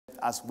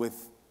as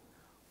with,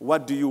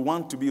 what do you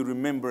want to be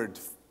remembered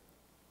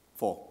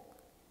for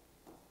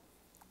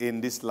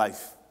in this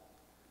life?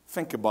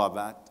 Think about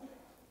that.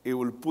 It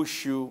will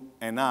push you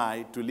and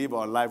I to live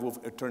our life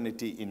with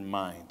eternity in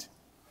mind.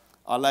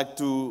 I'd like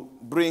to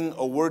bring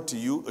a word to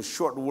you, a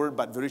short word,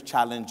 but very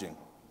challenging.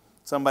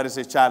 Somebody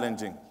say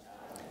challenging.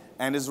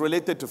 And it's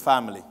related to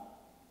family,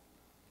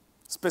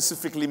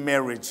 specifically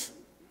marriage,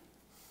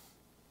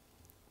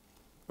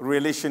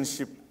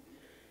 relationship.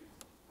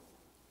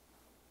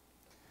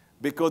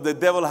 Because the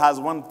devil has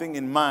one thing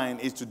in mind,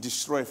 is to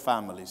destroy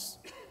families.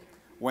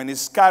 When he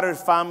scattered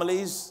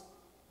families,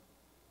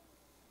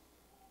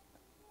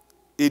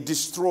 it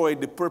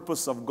destroyed the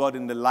purpose of God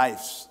in the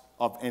lives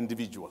of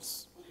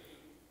individuals.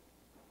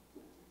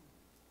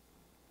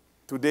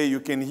 Today you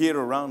can hear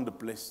around the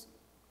place,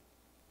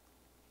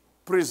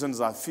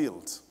 prisons are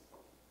filled.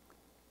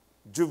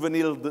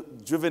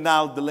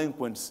 Juvenile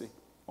delinquency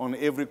on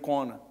every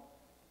corner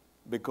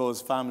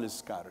because families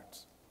scattered.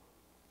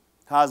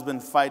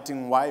 Husband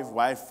fighting wife,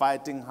 wife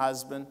fighting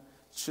husband.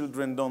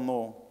 Children don't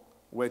know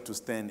where to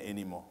stand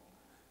anymore.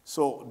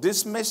 So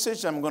this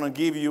message I'm going to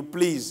give you,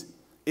 please,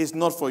 is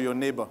not for your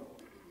neighbor.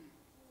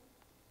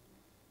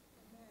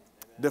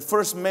 The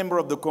first member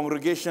of the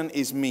congregation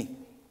is me.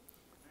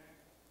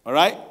 All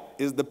right?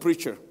 Is the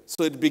preacher.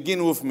 So it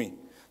begins with me.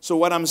 So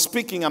when I'm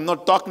speaking, I'm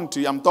not talking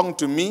to you. I'm talking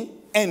to me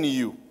and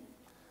you.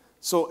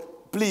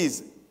 So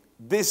please,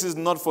 this is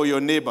not for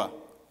your neighbor.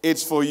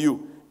 It's for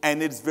you.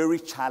 And it's very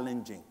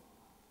challenging.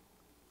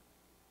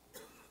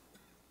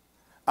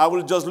 I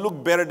will just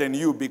look better than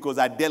you because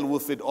I dealt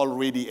with it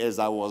already as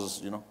I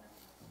was,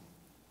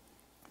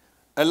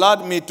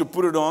 Allowed me to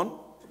put it on.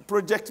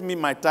 Project me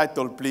my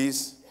title,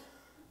 please.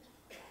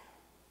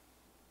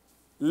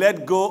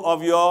 Let go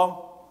of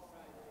your...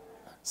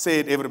 Say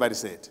it, everybody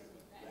say it.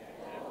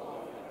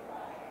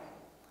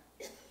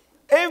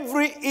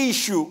 Every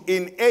issue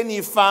in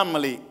any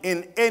family,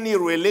 in any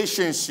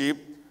relationship,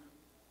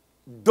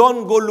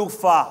 don't go look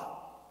far.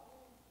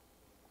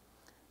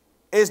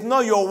 It's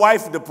not your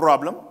wife the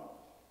problem.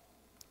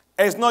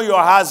 It's not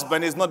your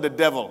husband. It's not the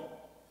devil.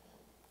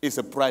 It's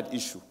a pride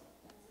issue.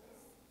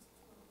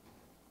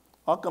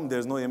 How come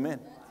there's no amen?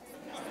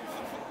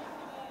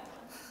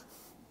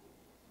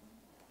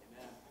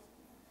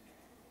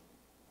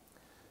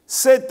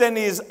 Satan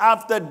is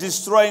after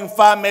destroying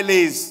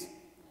families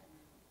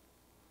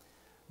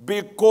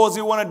because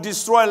he want to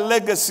destroy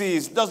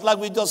legacies, just like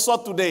we just saw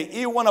today.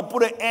 He want to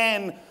put an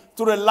end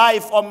to the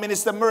life of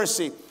Minister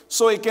Mercy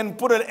so he can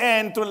put an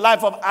end to the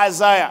life of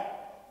Isaiah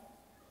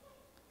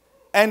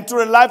and to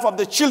the life of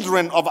the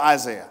children of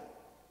Isaiah.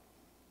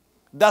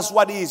 That's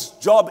what his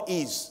job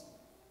is.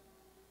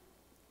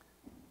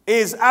 He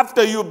is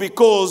after you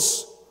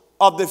because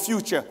of the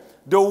future.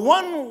 The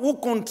one who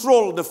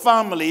controls the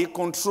family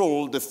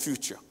controls the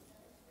future.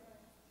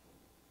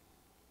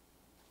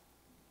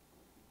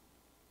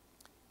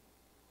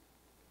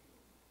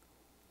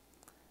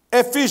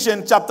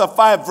 Ephesians chapter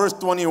 5 verse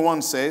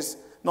 21 says,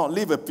 no,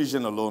 leave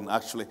Ephesians alone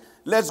actually.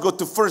 Let's go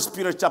to 1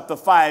 Peter chapter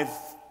 5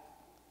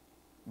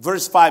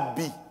 verse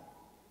 5b.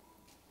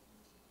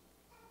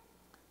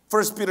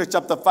 1 Peter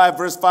chapter 5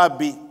 verse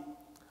 5b.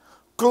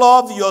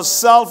 Clothe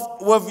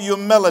yourself with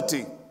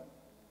humility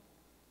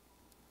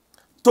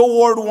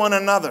toward one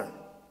another.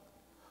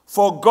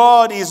 For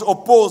God is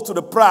opposed to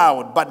the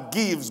proud, but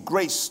gives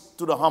grace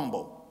to the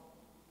humble.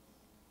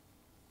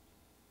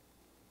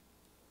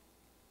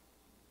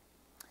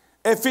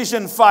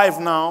 Ephesians 5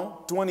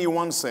 now,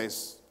 21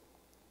 says,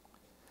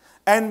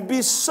 and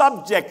be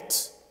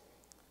subject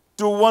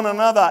to one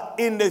another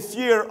in the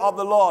fear of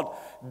the Lord.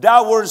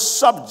 That word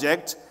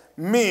subject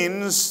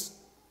means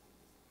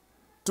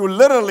to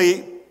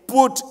literally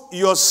put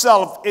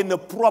yourself in the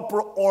proper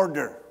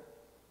order.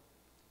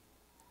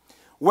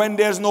 When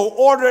there's no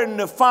order in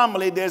the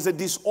family, there's a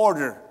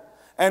disorder.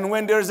 And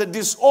when there's a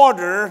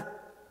disorder,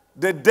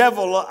 the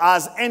devil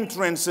has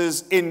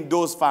entrances in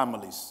those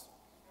families.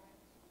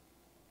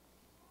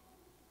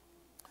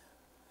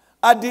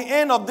 At the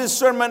end of this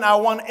sermon, I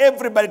want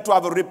everybody to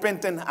have a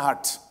repentant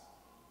heart.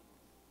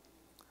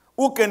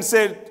 Who can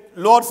say,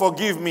 Lord,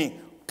 forgive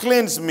me,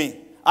 cleanse me,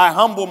 I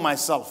humble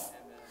myself.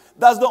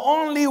 That's the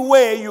only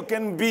way you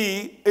can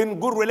be in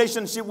good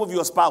relationship with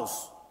your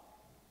spouse.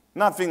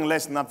 Nothing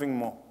less, nothing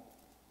more.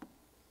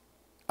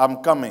 I'm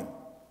coming.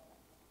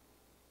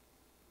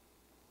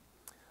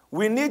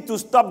 We need to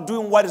stop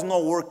doing what is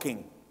not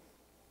working.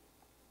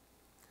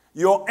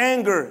 Your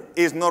anger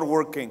is not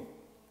working.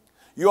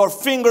 Your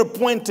finger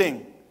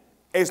pointing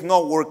is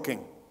not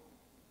working.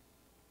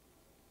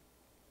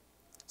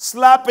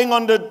 Slapping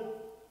on the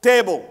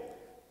table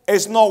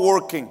is not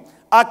working.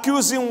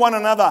 Accusing one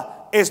another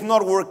is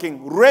not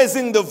working.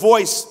 Raising the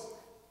voice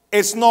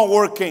is not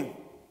working.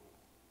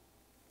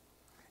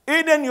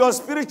 Even your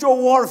spiritual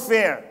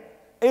warfare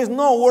is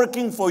not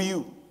working for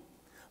you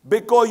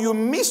because you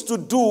miss to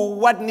do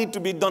what needs to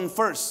be done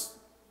first.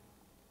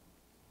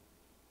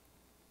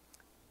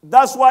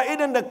 That's why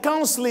even the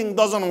counseling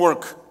doesn't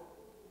work.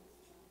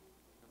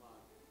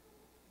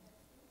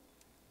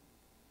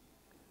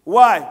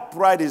 Why?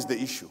 Pride is the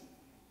issue.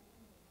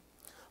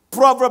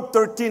 Proverbs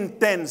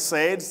 13:10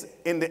 says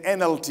in the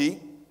NLT,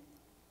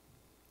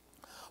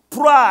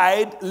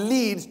 pride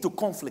leads to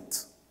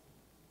conflict.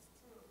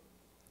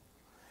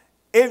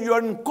 If you're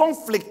in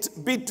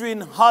conflict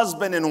between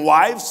husband and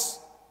wives,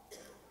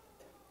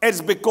 it's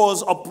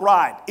because of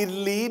pride. It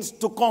leads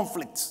to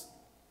conflict.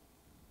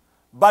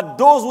 But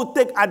those who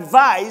take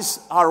advice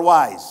are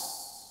wise.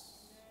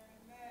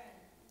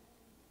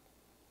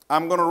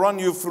 I'm going to run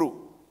you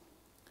through.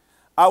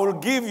 I will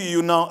give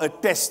you now a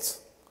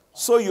test.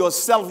 So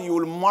yourself, you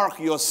will mark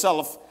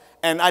yourself,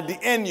 and at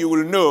the end you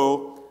will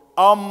know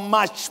how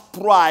much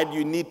pride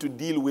you need to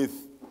deal with.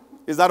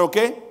 Is that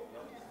okay?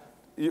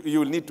 You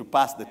will need to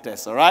pass the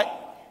test, all right?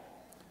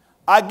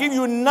 I give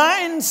you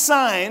 9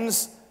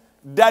 signs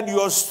that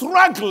you're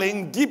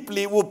struggling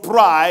deeply with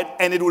pride,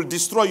 and it will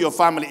destroy your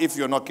family if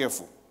you're not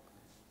careful.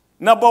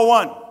 Number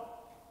 1,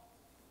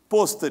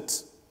 post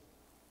it.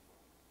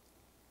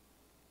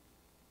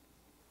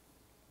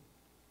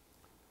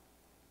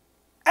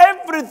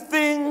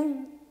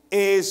 Everything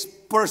is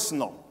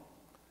personal.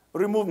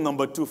 Remove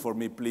number 2 for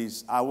me,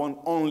 please. I want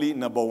only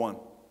number 1.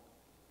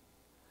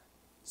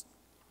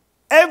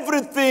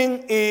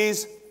 Everything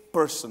is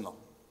personal.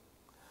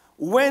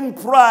 When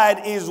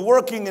pride is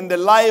working in the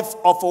life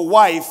of a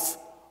wife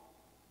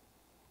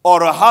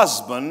or a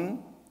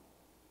husband,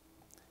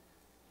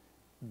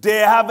 they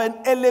have an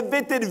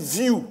elevated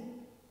view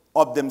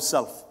of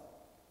themselves.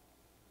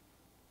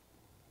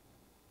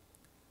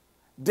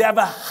 They have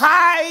a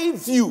high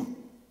view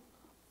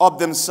of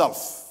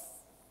themselves.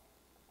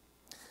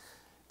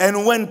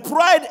 And when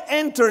pride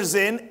enters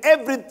in,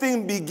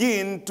 everything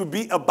begins to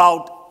be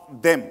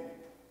about them.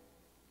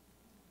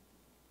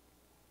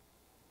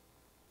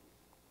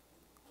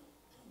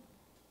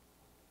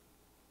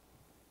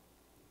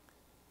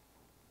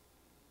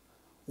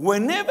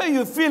 Whenever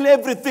you feel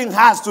everything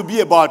has to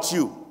be about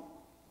you,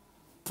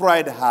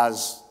 pride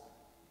has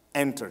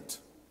entered.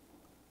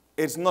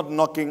 It's not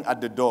knocking at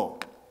the door.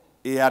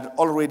 It had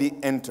already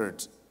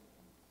entered.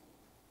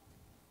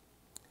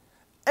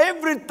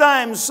 Every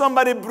time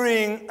somebody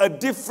brings a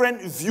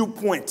different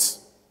viewpoint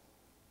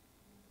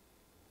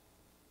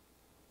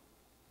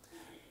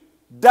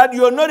that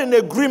you're not in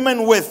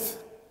agreement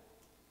with,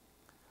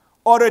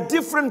 or a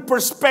different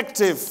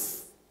perspective,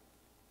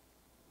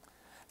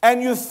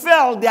 and you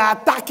feel they are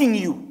attacking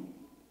you,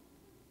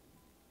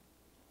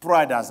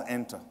 pride has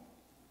entered.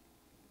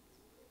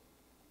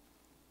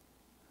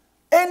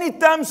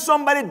 Anytime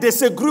somebody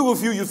disagrees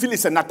with you, you feel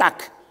it's an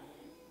attack.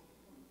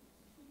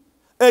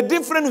 A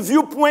different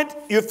viewpoint,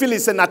 you feel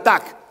it's an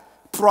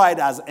attack. Pride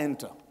has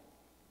entered.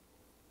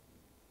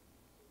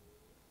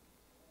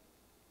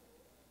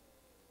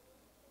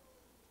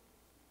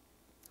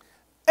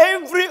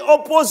 Every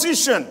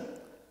opposition,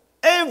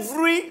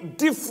 every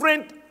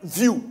different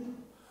view,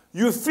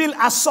 you feel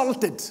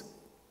assaulted.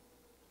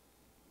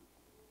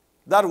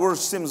 That word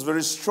seems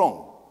very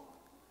strong.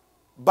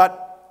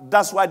 But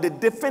that's why the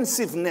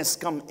defensiveness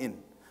comes in.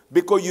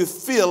 Because you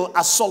feel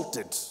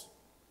assaulted.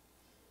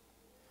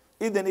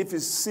 Even if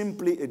it's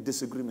simply a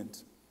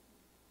disagreement.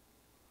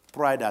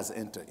 Pride has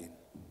entered in.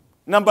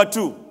 Number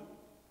 2,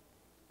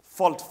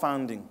 fault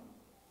finding.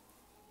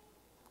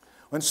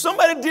 When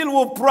somebody deals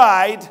with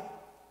pride,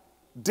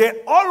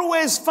 they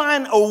always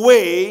find a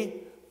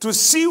way to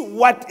see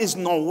what is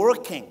not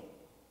working.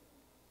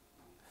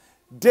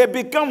 They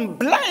become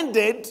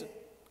blinded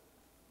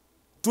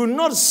to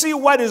not see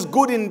what is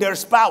good in their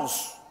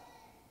spouse.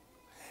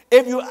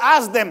 If you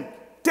ask them,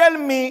 tell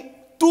me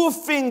 2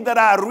 things that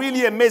are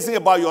really amazing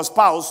about your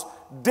spouse,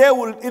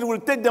 it will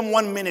take them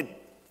 1 minute.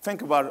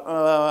 Think about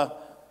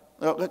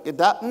it. Okay,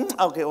 that,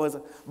 okay.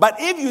 But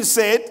if you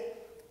said,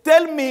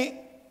 tell me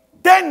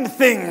 10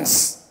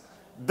 things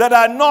that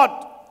are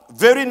not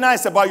very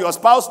nice about your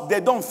spouse, they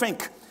don't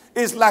think.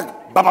 It's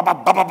like, ba ba ba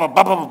ba ba ba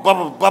ba ba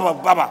ba ba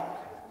ba ba.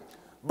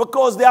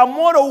 Because they are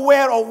more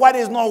aware of what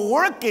is not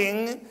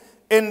working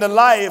in the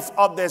life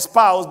of their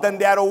spouse than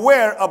they are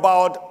aware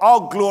about how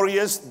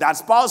glorious that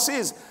spouse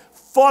is.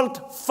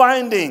 Fault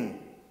finding.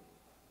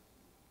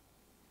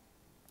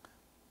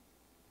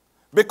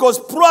 Because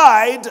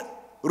pride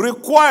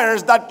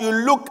requires that you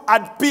look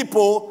at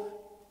people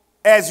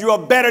as you are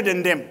better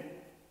than them.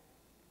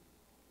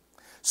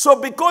 So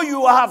because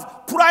you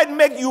have pride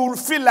make you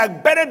feel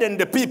like better than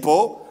the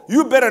people,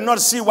 you better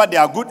not see what they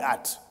are good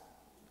at.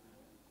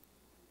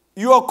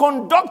 You are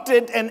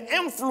conducted and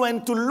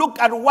influenced to look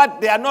at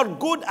what they are not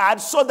good at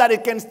so that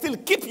it can still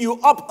keep you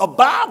up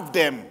above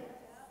them.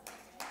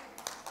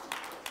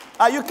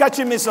 Are you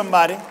catching me,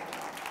 somebody?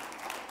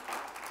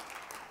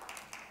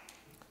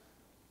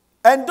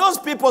 And those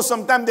people,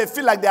 sometimes they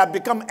feel like they have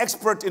become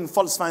expert in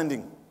fault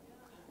finding.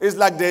 It's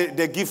like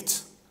their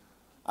gift.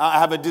 I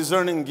have a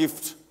discerning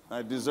gift.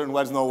 I discern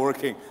what's not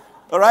working.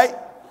 All right?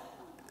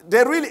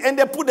 They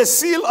put the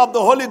seal of the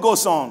Holy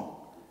Ghost on.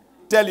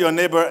 Tell your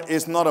neighbor,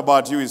 it's not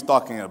about you, he's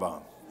talking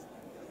about.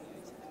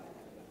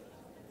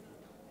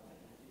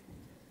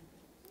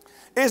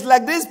 It's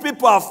like these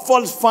people are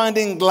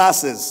fault-finding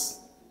glasses.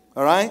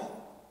 All right?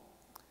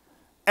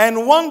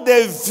 And when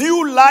they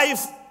view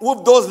life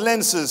with those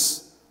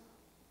lenses,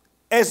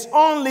 It's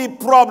only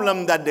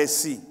problem that they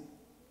see.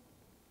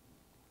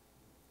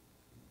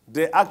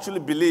 They actually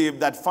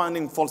believe that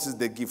finding faults is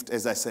the gift,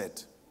 as I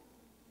said.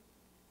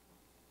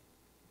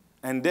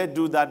 And they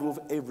do that with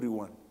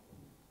everyone.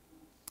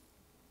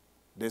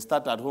 They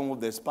start at home with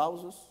their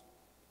spouses,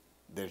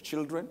 their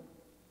children,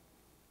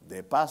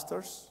 their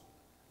pastors,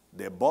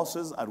 their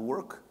bosses at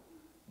work,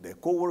 their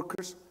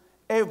co-workers,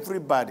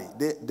 everybody.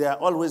 They are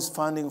always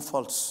finding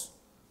faults.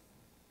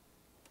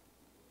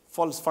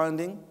 Fault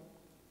finding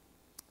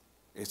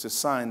is a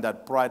sign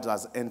that pride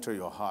has entered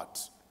your heart.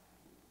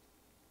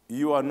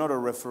 You are not a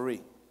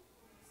referee.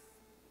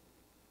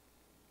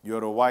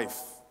 You're a wife.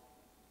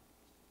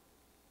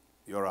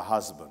 You're a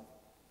husband.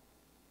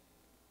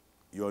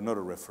 You're not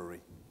a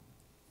referee.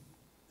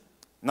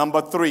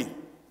 Number 3.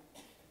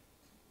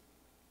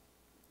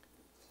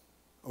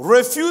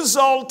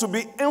 Refusal to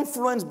be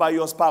influenced by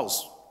your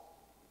spouse.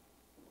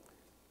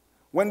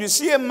 When you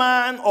see a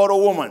man or a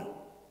woman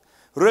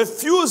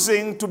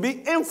refusing to be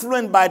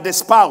influenced by the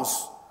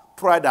spouse,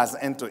 pride has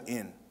entered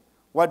in.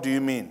 What do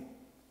you mean?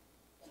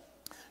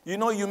 You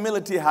know,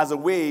 humility has a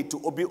way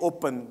to be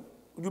open.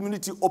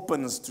 Humility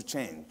opens to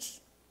change.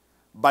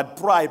 But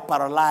pride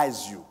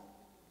paralyzes you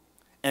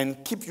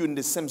and keep you in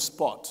the same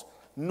spot.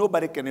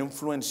 Nobody can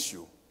influence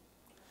you.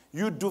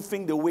 You do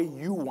things the way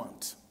you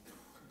want.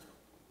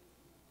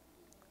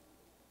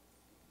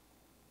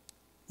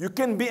 You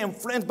can be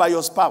influenced by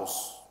your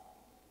spouse.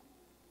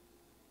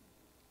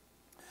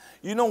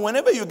 You know,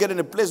 whenever you get in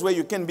a place where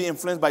you can be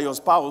influenced by your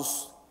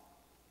spouse,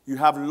 you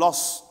have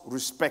lost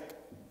respect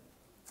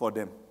for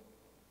them.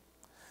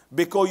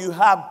 Because you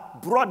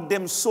have brought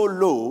them so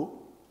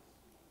low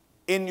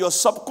in your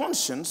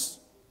subconscious,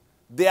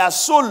 they are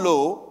so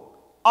low,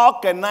 how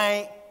can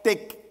I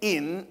take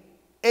in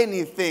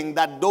anything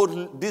that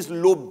this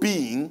low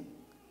being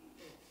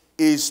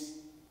is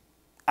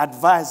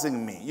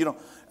advising me? You know,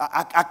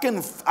 I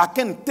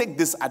can take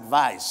this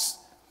advice.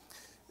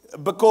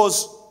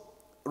 Because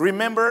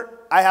remember,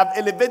 I have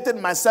elevated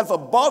myself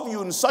above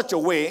you in such a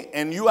way,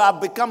 and you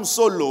have become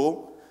so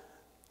low,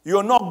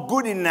 you're not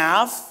good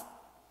enough.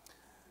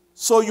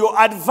 So your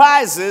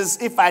advices,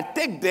 if I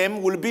take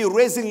them, will be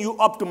raising you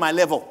up to my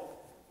level.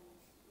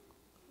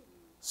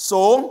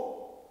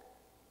 So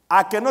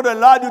I cannot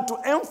allow you to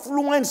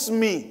influence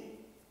me.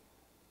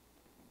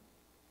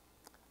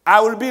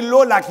 I will be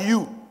low like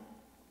you.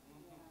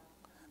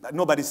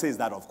 Nobody says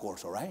that, of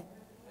course, all right?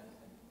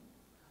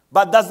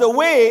 But that's the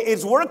way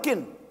it's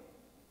working.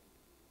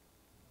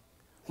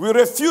 We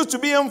refuse to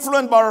be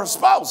influenced by our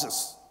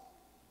spouses.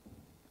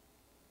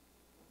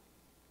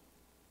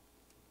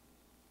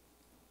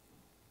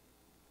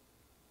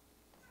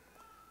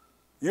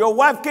 Your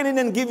wife can't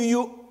even give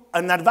you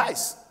an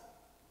advice.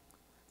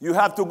 You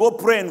have to go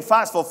pray and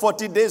fast for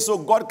 40 days so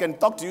God can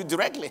talk to you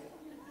directly.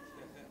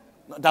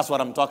 That's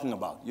what I'm talking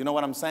about. You know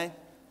what I'm saying?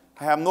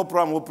 I have no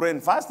problem with praying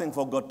and fasting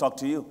for God to talk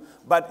to you.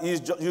 But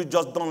you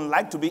just don't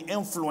like to be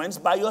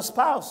influenced by your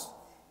spouse.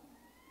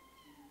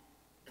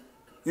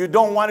 You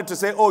don't want it to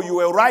say, oh, you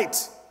were right.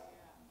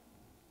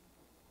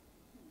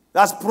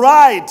 That's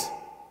pride.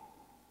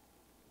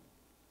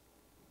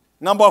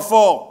 Number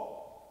 4.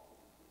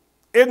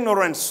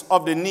 Ignorance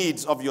of the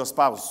needs of your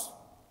spouse.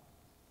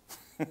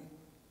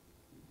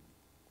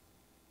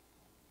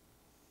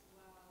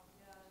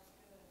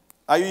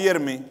 Are you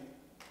hearing me?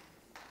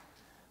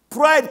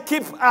 Pride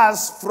keeps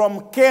us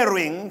from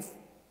caring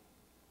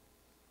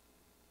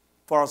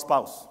for our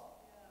spouse.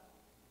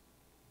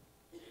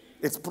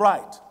 It's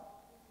pride.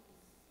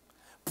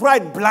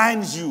 Pride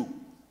blinds you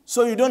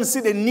so you don't see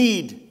the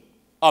need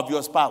of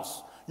your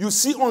spouse. You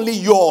see only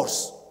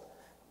yours.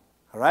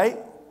 All right?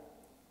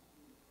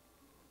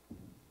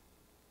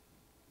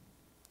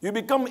 You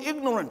become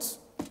ignorant.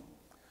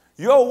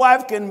 Your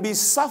wife can be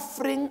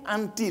suffering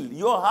until,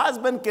 your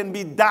husband can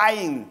be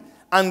dying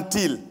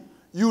until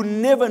you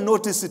never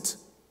notice it.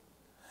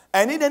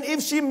 And even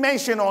if she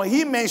mentioned or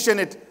he mentioned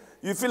it,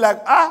 you feel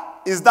like,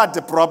 is that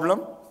the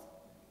problem?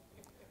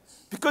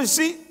 Because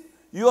you see,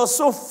 you are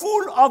so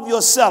full of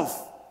yourself,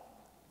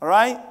 all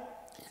right,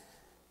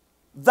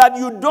 that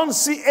you don't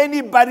see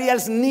anybody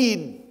else's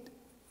need,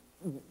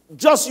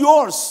 just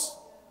yours.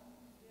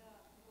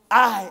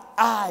 I.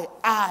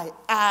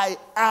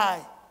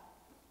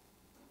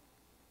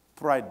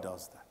 Pride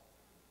does that.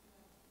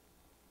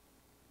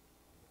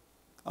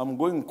 I'm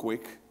going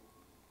quick.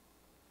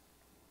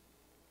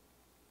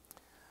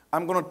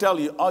 I'm going to tell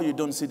you how you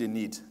don't see the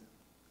need.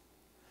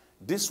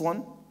 This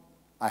one,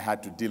 I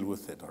had to deal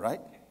with it, all right?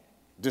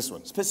 This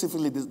one,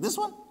 specifically this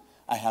one,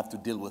 I have to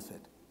deal with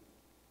it.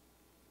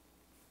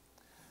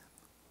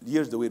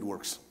 Here's the way it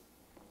works.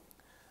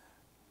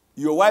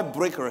 Your wife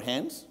break her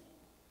hands,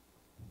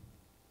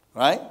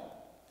 right?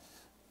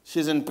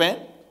 She's in pain.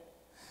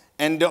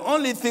 And the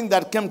only thing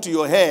that came to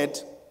your head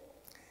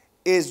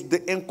is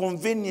the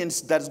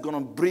inconvenience that's going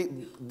to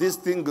bring, this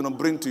thing going to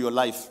bring to your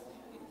life.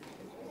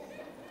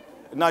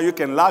 Now you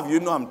can laugh, you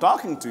know I'm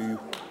talking to you.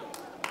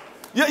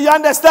 You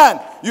understand?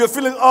 You're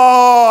feeling,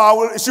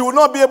 she will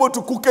not be able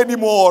to cook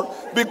anymore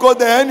because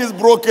the hand is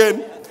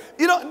broken.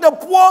 You know, the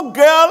poor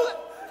girl,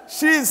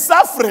 She is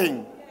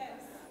suffering.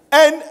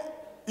 And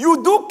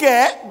you do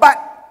care,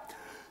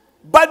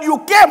 but you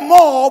care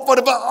more for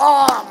the,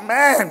 oh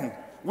man,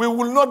 we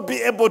will not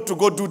be able to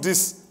go do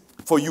this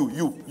for you.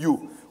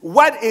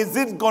 What is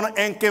it going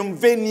to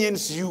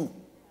inconvenience you?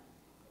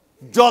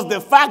 Just the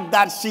fact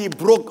that she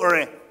broke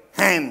her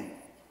hand.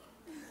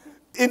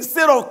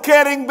 Instead of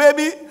caring,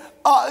 baby,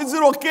 is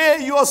it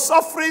okay? You are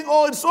suffering.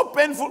 Oh, it's so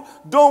painful.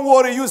 Don't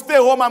worry. You stay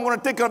home. I'm going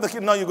to take care of the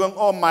kids. Now you're going,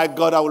 oh my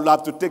God, I would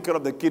love to take care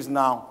of the kids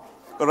now.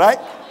 All right?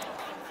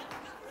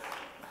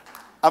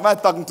 Am I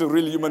talking to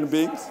real human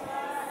beings?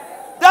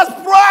 That's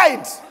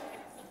pride.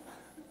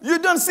 You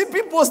don't see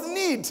people's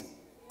need.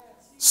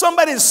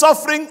 Somebody is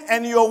suffering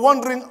and you're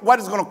wondering what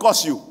it's going to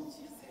cost you.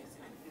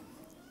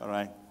 All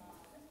right?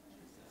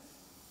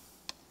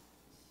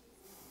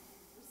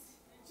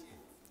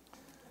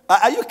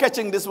 Are you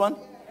catching this one?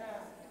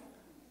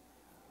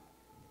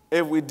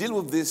 If we deal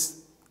with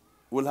this,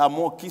 we'll have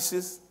more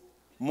kisses,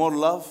 more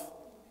love,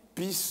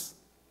 peace,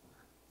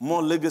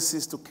 more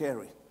legacies to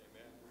carry.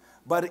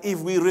 But if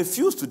we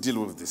refuse to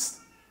deal with this,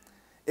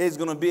 it's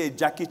going to be a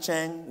Jackie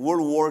Chan,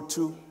 World War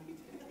II.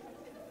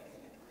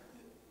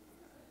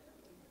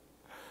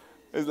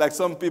 It's like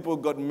some people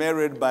got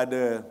married by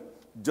the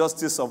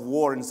justice of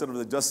war instead of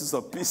the justice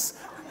of peace.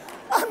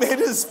 I mean,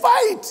 it's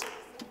fight.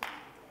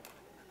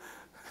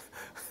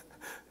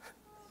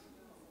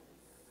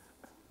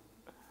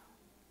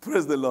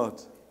 Praise the Lord.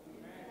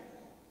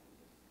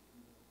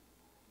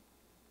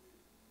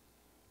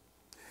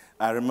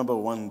 I remember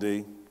one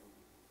day,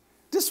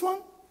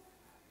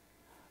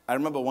 I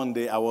remember one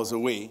day I was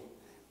away,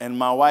 and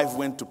my wife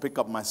went to pick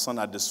up my son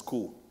at the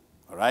school,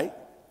 all right?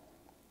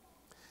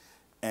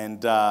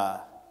 And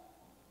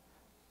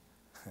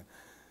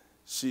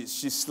she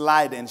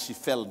slid and she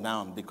fell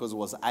down because it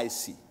was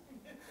icy.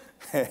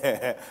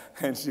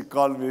 And she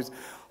called me,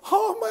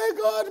 oh my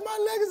God, my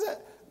leg is...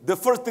 The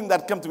first thing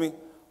that came to me,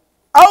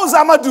 how's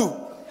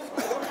Amadou?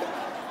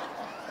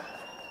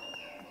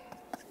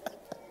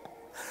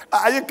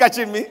 Are you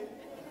catching me?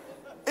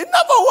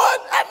 Number one,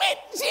 I mean,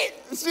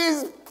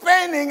 she's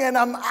paining and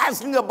I'm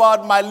asking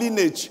about my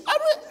lineage. I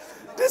mean,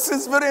 this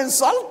is very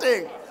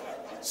insulting.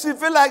 She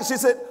felt like, she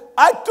said,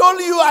 I told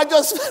you I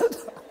just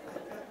felt...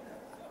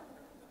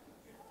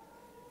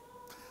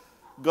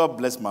 God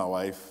bless my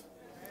wife.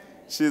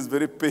 She's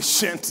very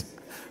patient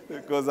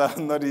because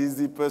I'm not an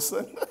easy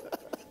person.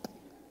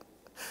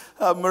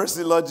 Have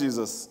mercy, Lord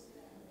Jesus.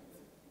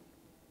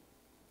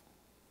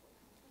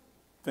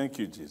 Thank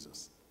you,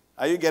 Jesus.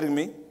 Are you getting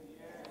me?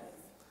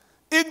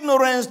 Yes.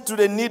 Ignorance to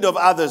the need of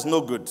others,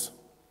 no good.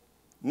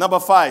 Number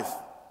 5,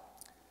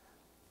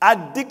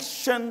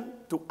 addiction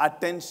to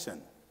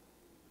attention.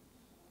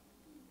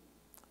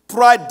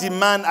 Pride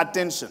demands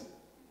attention.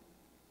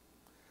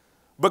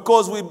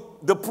 Because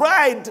the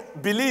pride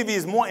believe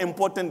is more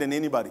important than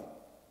anybody,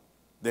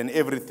 than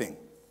everything.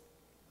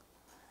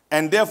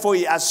 And therefore,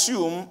 he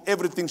assumes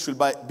everything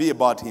should be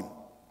about him.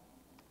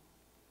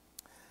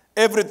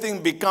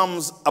 Everything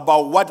becomes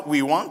about what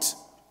we want,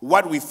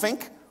 what we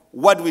think,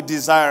 what we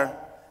desire,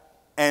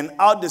 and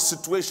how the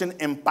situation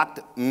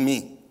impacts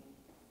me.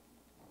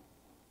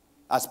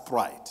 As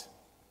pride.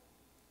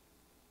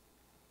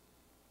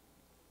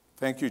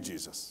 Thank you,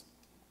 Jesus.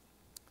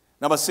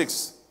 Number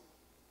 6,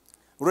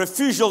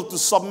 refusal to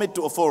submit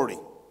to authority.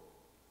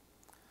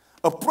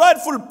 A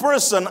prideful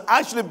person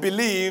actually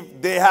believes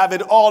they have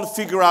it all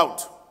figured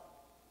out.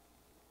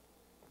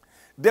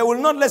 They will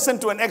not listen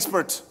to an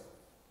expert.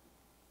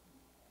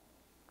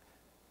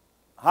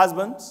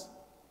 Husbands,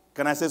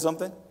 can I say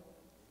something?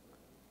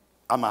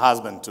 I'm a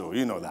husband too,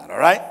 you know that, all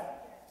right?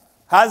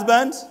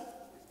 Husbands,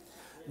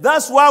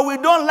 that's why we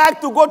don't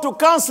like to go to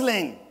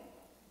counseling.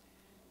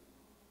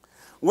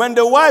 When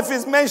the wife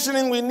is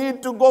mentioning we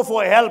need to go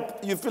for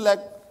help, you feel like,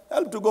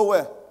 help to go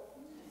where?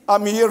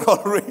 I'm here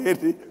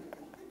already.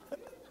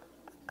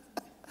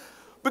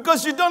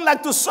 Because you don't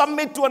like to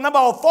submit to another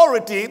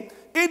authority,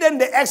 even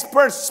the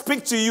experts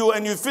speak to you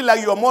and you feel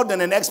like you are more than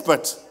an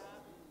expert.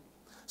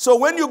 So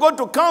when you go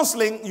to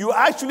counseling, you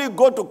actually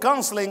go to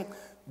counseling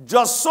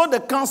just so the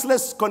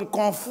counselors can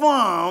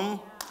confirm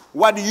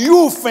what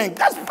you think.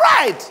 That's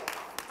pride.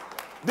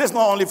 This is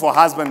not only for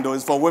husbands, though.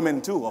 It's for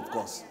women, too, of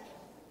course.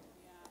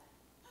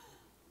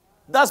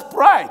 That's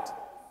pride.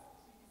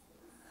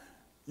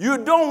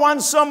 You don't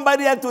want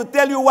somebody to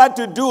tell you what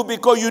to do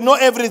because you know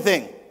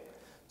everything.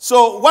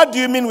 So what do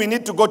you mean we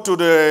need to go to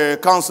the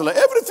counselor?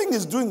 Everything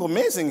is doing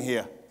amazing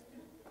here.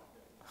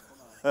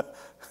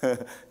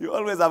 You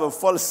always have a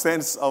false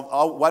sense of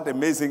what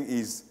amazing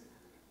is.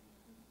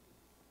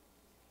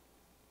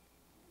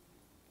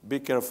 Be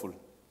careful.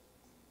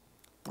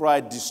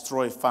 Pride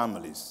destroys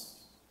families.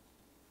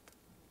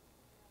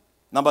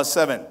 Number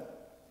 7,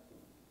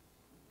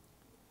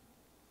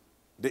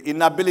 the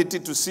inability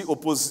to see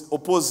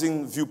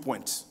opposing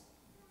viewpoints.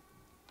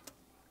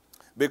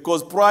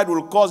 Because pride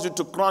will cause you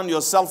to crown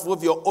yourself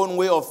with your own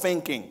way of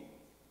thinking.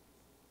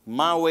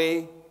 My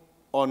way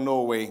or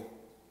no way.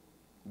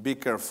 Be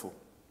careful.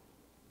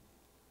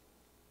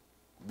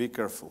 Be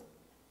careful.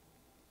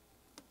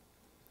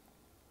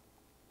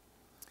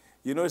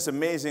 You know, it's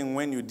amazing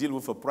when you deal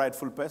with a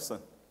prideful person.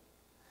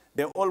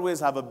 They always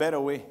have a better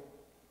way.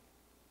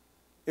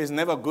 It's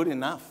never good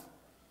enough.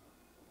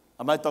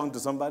 Am I talking to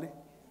somebody?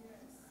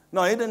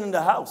 No, even in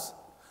the house.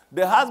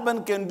 The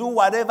husband can do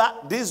whatever,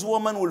 this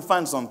woman will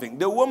find something.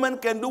 The woman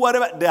can do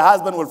whatever, the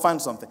husband will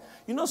find something.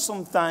 You know,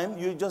 sometimes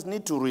you just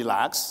need to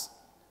relax,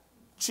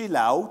 chill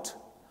out,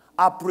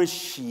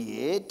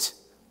 appreciate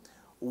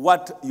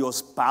what your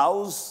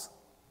spouse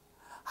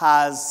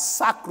has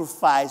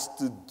sacrificed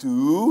to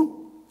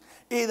do,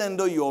 even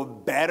though you're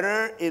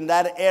better in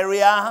that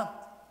area.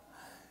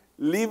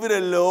 Leave it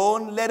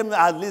alone. Let him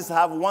at least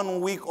have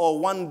 1 week or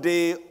 1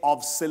 day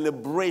of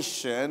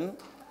celebration,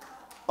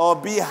 or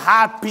be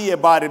happy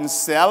about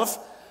himself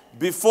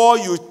before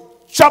you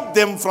chop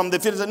them from the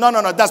field and say,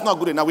 no, that's not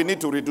good enough. We need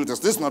to redo this.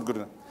 This is not good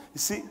enough. You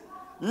see?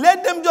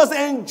 Let them just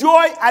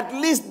enjoy at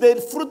least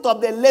the fruit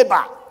of their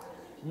labor.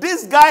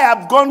 This guy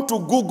have gone to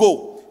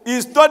Google.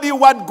 He studied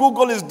what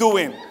Google is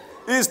doing.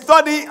 He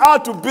studied how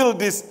to build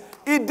this.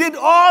 He did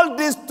all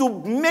this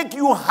to make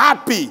you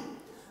happy.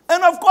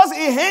 And of course,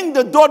 he hung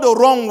the door the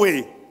wrong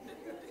way.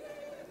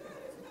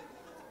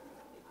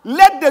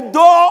 Let the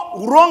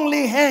door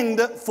wrongly hanged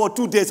for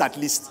 2 days at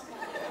least.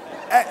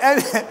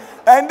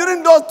 And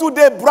during those 2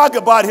 days, brag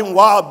about him.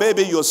 Wow,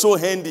 baby, you're so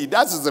handy.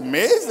 That is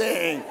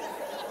amazing.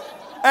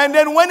 And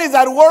then when he's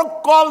at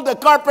work, call the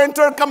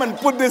carpenter, come and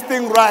put this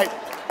thing right.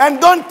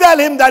 And don't tell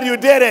him that you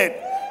did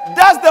it.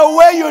 That's the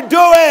way you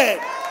do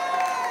it.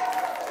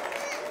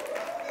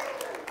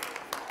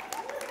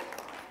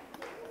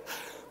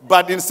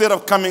 But instead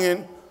of coming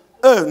in,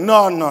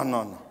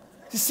 no.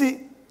 You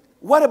see,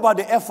 what about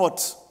the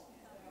effort?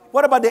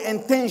 What about the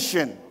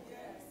intention?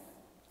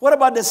 What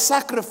about the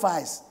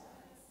sacrifice?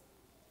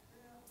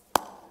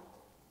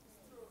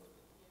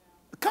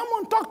 Come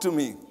on, talk to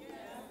me.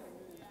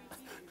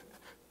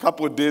 A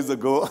couple of days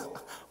ago,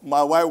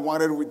 my wife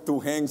wanted to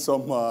hang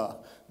some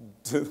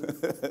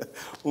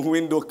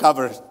window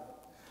covers.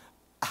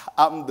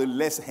 I'm the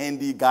less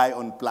handy guy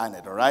on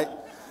planet, all right?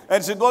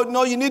 And she goes,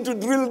 no, you need to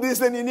drill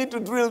this and you need to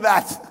drill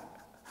that.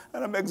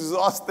 And I'm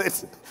exhausted.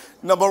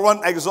 Number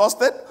one,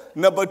 exhausted.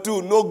 Number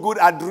two, no good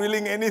at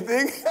drilling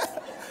anything.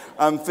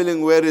 I'm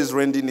feeling, where is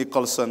Randy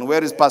Nicholson?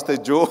 Where is Pastor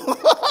Joe?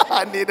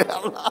 I need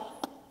help.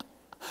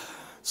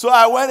 So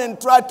I went and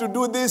tried to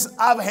do this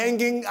up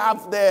hanging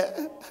up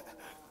there.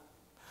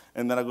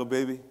 And then I go,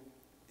 baby,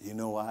 you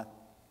know what?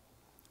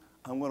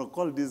 I'm going to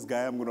call this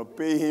guy. I'm going to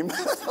pay him.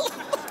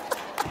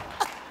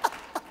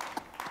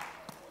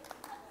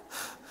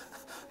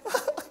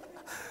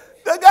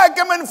 The guy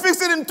came and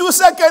fixed it in 2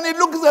 seconds. It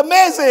looks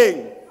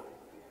amazing.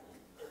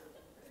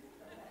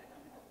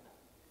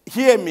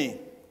 Hear me.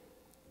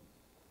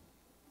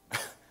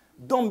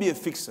 Don't be a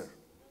fixer.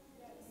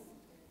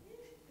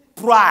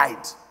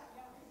 Pride.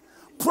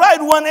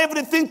 Pride wants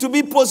everything to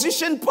be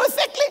positioned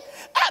perfectly.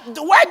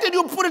 Why did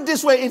you put it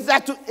this way? Is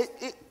that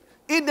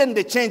even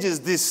the change is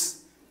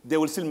this, they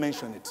will still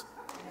mention it.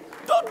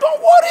 Don't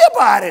worry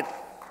about it.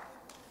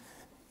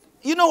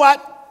 You know what?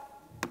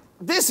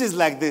 This is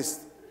like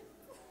this.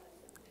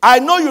 I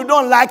know you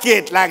don't like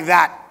it like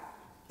that.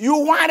 You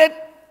want it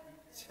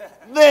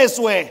this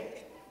way.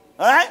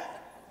 All right?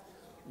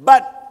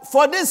 But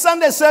for this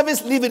Sunday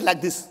service, leave it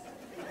like this.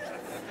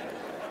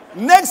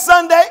 Next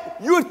Sunday,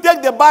 you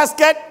take the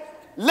basket,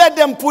 let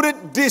them put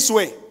it this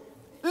way.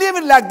 Leave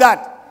it like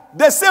that.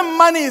 The same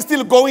money is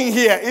still going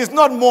here. It's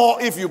not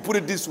more if you put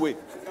it this way.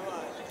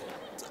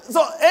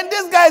 So, and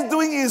this guy is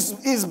doing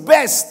his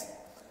best.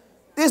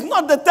 It's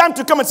not the time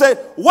to come and say,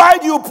 why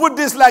do you put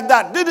this like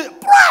that?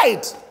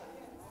 Pride.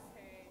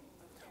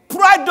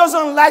 Pride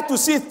doesn't like to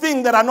see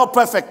things that are not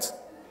perfect.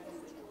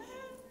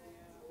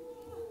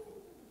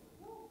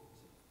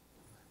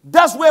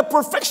 That's where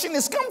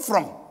perfectionists come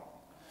from.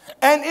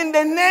 And in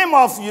the name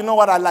of, you know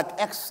what I like?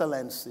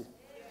 Excellency.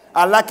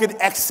 I like it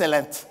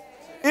excellent.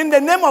 In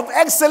the name of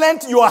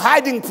excellent, you are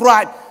hiding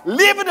pride.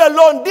 Leave it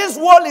alone. This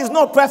world is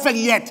not perfect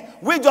yet.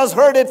 We just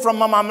heard it from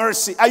Mama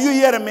Mercy. Are you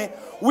hearing me?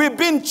 We've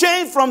been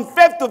changed from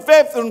faith to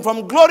faith and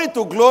from glory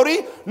to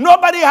glory.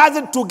 Nobody has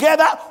it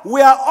together. We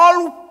are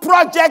all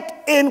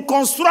project in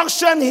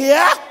construction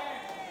here.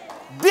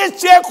 This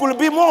chair could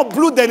be more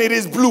blue than it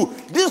is blue.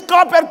 This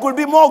carpet could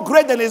be more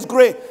gray than it's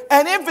gray.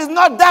 And if it's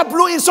not that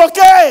blue, it's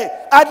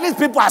okay. At least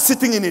people are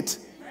sitting in it.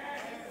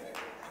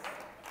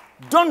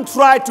 Don't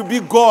try to be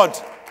God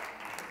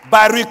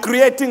by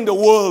recreating the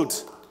world.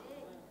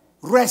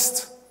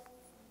 Rest.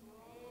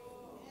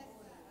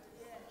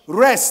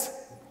 Rest.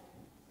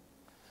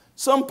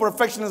 Some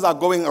perfectionists are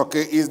going,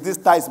 okay, is this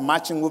tie is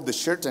matching with the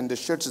shirt and the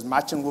shirt is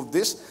matching with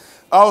this?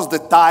 How's the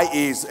tie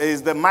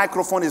is the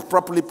microphone is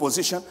properly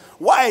positioned?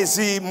 Why is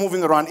he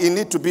moving around? He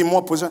needs to be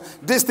more positioned.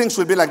 This thing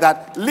should be like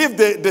that. Leave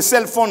the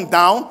cell phone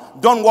down.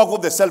 Don't walk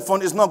with the cell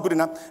phone. It's not good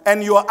enough.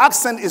 And your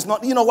accent is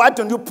not, why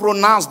don't you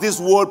pronounce this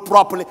word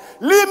properly?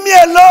 Leave me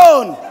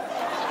alone.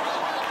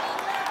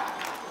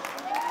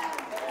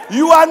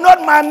 You are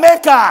not my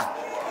maker.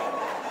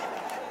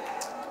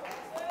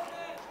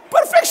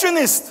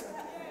 Perfectionist.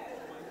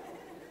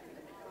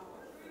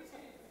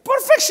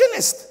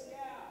 Perfectionist.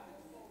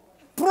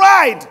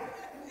 Pride.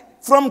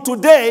 From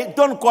today,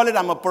 don't call it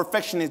I'm a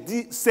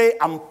perfectionist. Say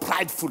I'm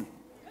prideful.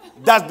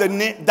 That's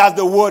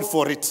the word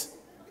for it.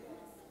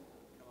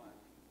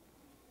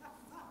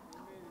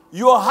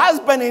 Your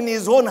husband in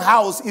his own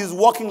house is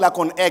walking like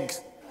an egg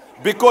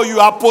because you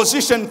are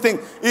positioned thing.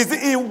 He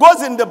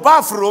goes in the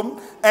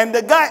bathroom and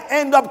the guy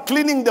ends up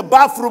cleaning the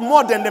bathroom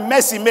more than the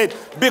mess he made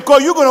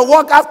because you're going to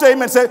walk after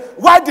him and say,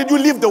 why did you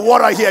leave the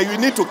water here? You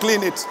need to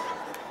clean it.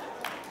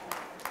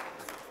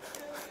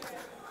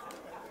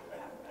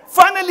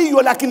 Finally,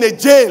 you're like in a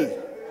jail.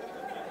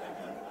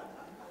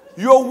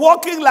 You're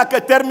walking like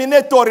a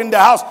Terminator in the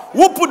house.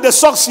 Who put the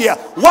socks here?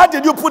 Why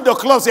did you put the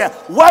clothes here?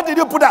 Why did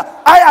you put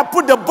that? I have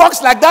put the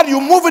box like that.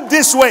 You move it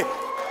this way.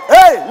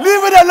 Hey,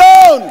 leave it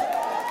alone.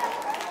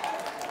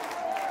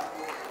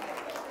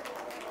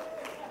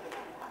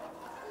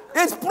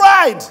 It's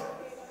pride.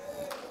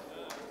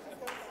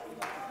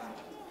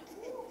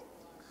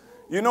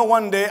 You know,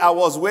 one day I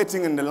was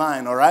waiting in the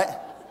line, all right?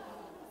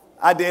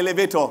 At the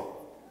elevator.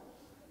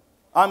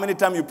 How many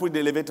times you put the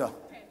elevator?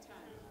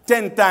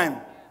 10 times.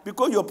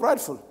 Because you're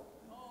prideful.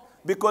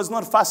 Because it's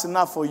not fast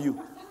enough for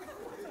you.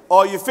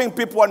 Or you think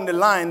people on the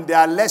line, they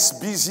are less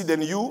busy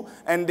than you,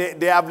 and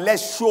they have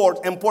less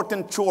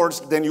important chores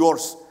than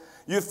yours.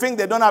 You think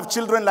they don't have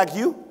children like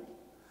you?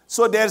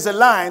 So there's a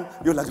line,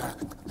 you're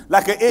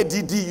like an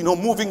ADD,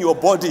 moving your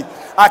body.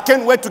 I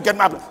can't wait to get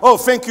my, oh,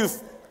 thank you.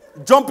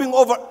 Jumping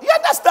over. You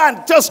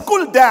understand? Just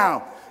cool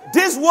down.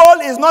 This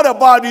world is not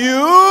about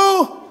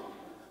you.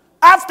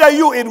 After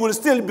you, it will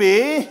still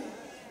be.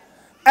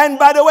 And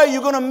by the way,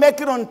 you're going to make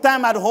it on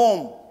time at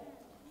home.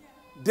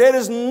 There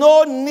is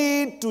no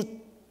need to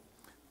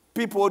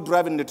people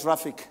driving the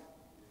traffic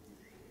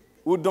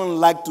who don't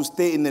like to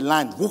stay in the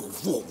line.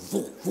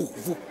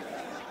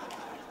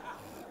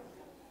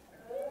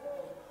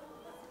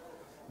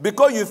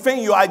 Because you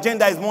think your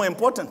agenda is more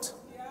important.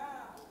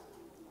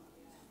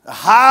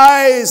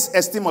 High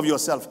esteem of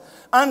yourself.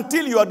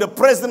 Until you are the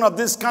president of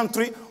this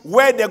country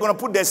where they're going to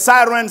put the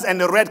sirens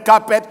and the red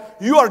carpet,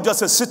 you are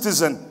just a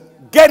citizen.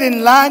 Get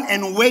in line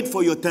and wait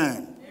for your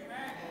turn.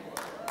 Amen.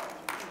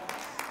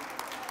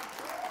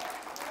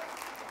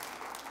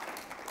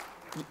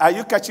 Are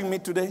you catching me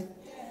today?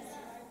 Yes.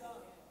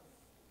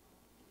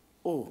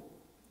 Oh.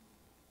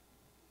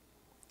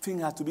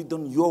 Things have to be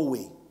done your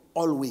way,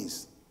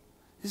 always.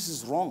 This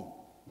is wrong.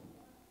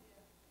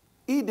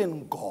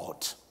 Eden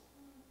God,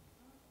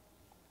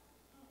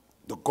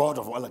 the God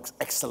of all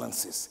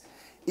excellencies,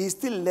 He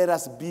still let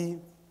us be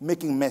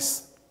making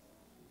mess.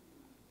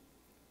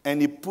 And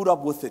He put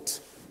up with it.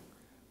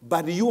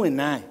 But you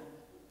and I,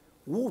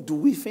 who do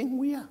we think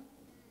we are?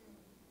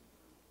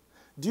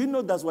 Do you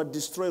know that's what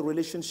destroys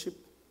relationship?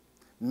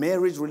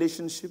 Marriage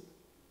relationship?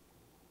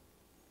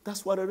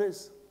 That's what it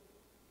is.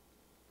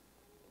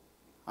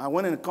 I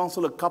went and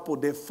counseled a couple.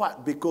 They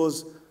fought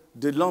because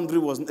the laundry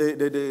was,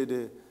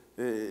 the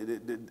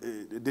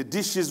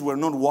dishes were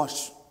not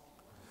washed.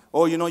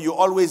 Or, you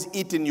always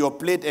eat in your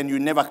plate and you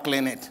never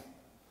clean it.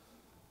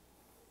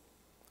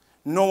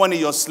 No one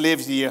is your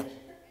slaves here.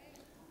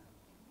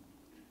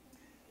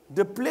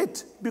 The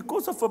plate,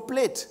 because of a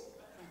plate.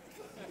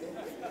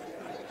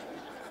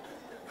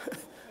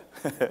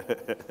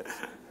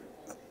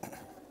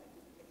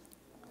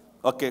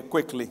 Okay,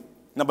 quickly.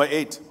 Number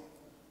 8.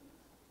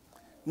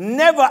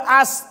 Never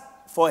ask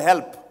for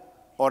help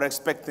or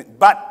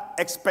but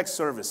expect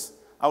service.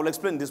 I will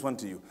explain this one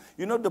to you.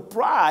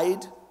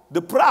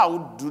 The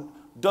proud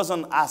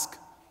doesn't ask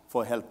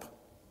for help,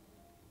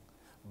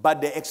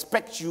 but they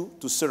expect you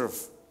to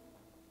serve.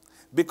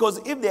 Because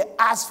if they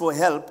ask for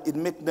help, it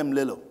makes them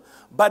little.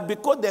 But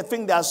because they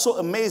think they are so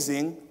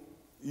amazing,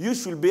 you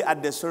should be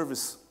at their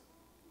service.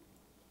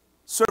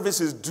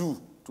 Service is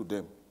due to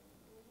them.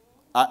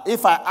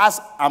 If I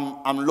ask,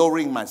 I'm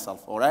lowering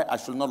myself, all right? I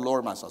should not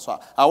lower myself. So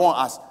I won't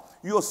ask.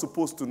 You're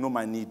supposed to know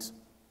my needs.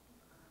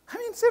 I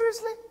mean,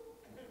 seriously?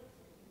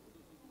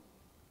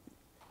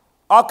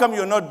 How come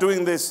you're not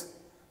doing this?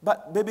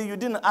 But, baby, you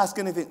didn't ask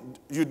anything.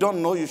 You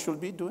don't know you should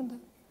be doing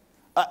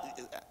that?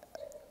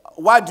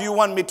 Why do you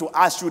want me to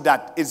ask you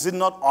that? Is it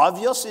not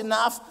obvious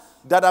enough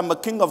that I'm a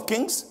king of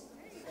kings?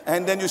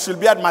 And then you should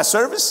be at my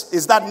service?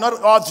 Is that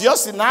not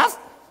obvious enough?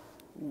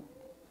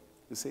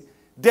 You see?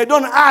 They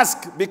don't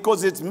ask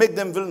because it makes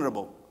them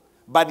vulnerable.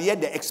 But yet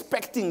they're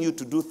expecting you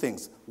to do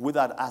things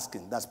without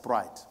asking. That's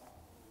pride.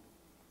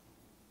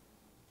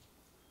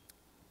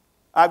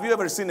 Have you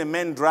ever seen a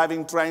man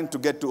driving, trying to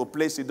get to a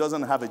place he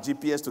doesn't have a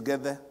GPS to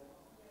get there?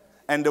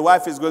 And the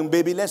wife is going,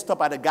 baby, let's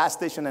stop at a gas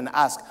station and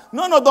ask.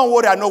 No, don't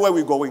worry. I know where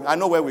we're going. I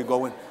know where we're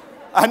going.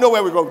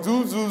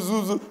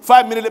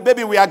 5 minutes,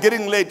 baby, we are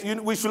getting late.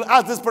 We should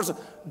ask this person.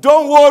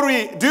 Don't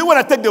worry. Do you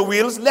want to take the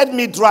wheels? Let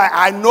me drive.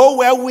 I know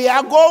where we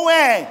are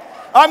going.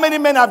 How many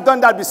men have done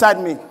that beside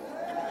me?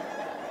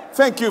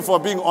 Thank you for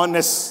being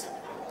honest.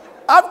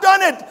 I've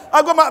done it.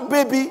 I go, my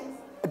baby,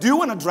 do you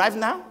want to drive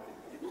now?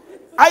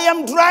 I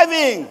am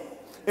driving.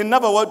 In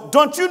other words,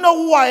 don't you know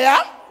who I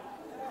am?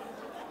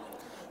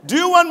 Do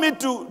you want me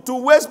to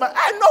waste my...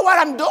 I know what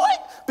I'm doing.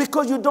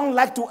 Because you don't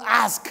like to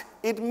ask.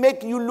 It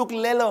makes you look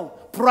little.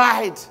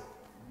 Pride.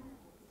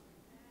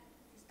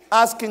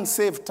 Asking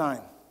save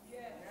time.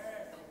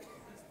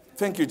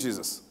 Thank you,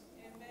 Jesus.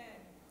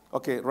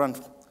 Okay, run.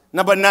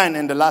 Number 9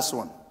 and the last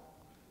one.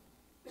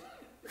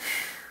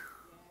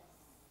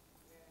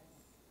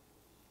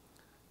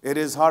 It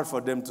is hard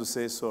for them to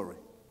say sorry.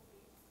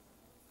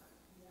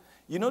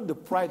 You know the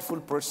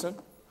prideful person?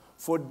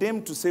 For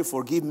them to say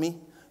forgive me,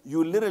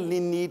 you literally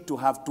need to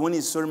have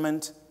 20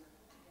 sermons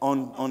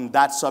on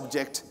that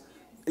subject.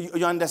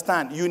 You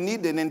understand? You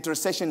need an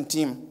intercession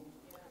team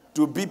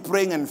to be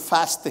praying and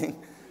fasting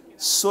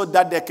so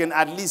that they can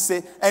at least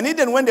say, and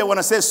even when they want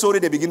to say sorry,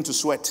 they begin to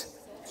sweat.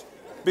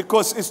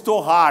 Because it's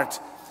so hard.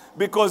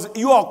 Because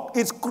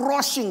it's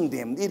crushing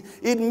them.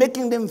 It's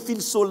making them feel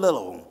so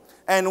little.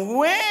 And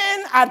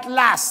when at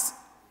last,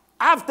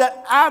 after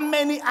how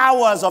many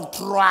hours of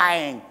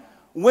trying,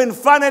 when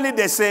finally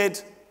they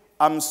said,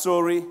 I'm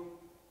sorry,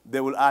 they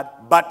will add,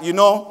 but you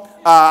know,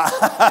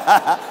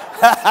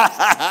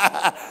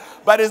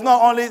 but it's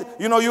not only,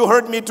 you know, you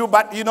hurt me too,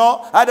 but you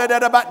know,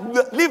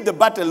 but leave the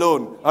but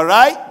alone, all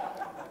right?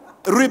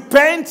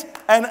 Repent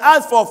and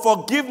ask for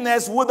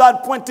forgiveness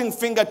without pointing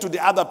finger to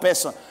the other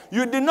person.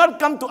 You did not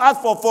come to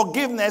ask for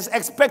forgiveness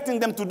expecting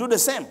them to do the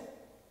same.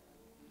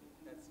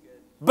 That's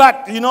good.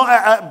 But, you know,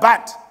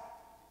 but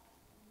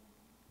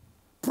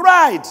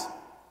pride,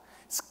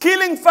 it's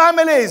killing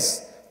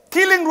families,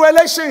 killing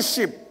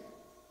relationship.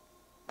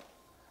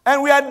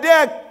 And we are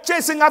there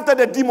chasing after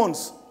the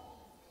demons.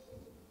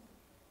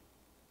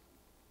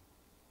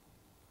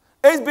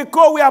 It's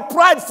because we are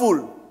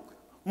prideful.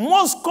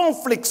 Most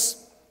conflicts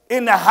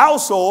in the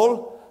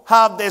household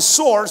have their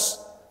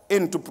source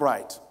into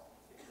pride.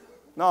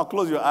 Now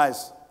close your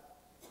eyes.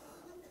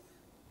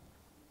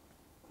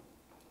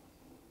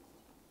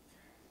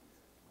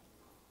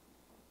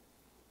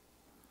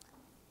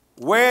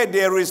 Where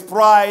there is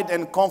pride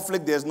and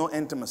conflict, there's no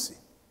intimacy.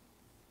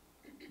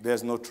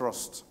 There's no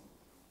trust.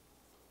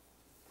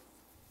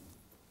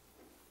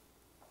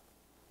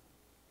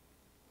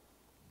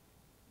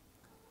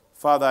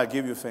 Father, I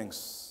give you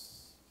thanks.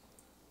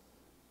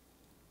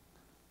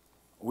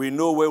 We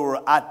know where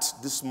we're at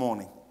this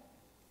morning.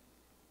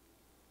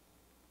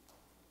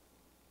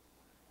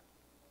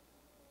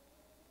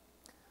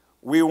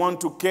 We want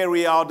to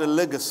carry out the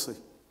legacy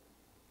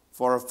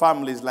for our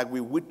families like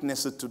we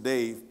witness it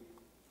today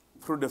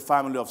through the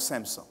family of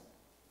Samson.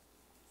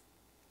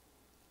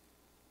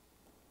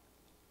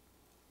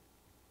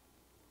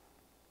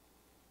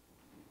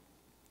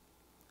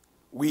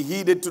 We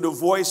heeded to the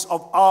voice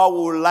of how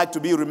we would like to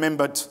be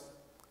remembered,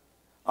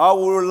 how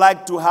we would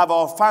like to have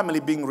our family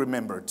being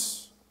remembered.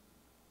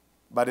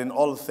 But in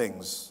all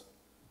things,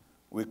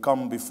 we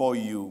come before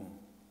you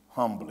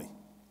humbly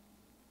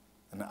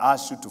and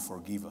ask you to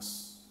forgive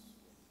us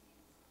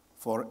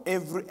for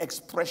every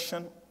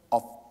expression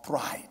of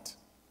pride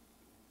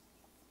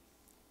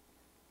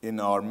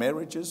in our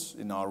marriages,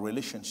 in our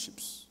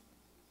relationships.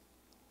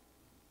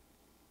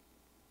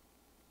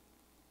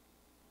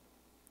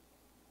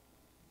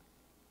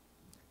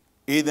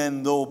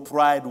 Even though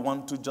pride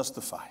wants to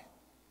justify,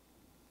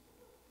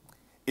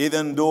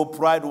 even though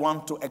pride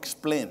wants to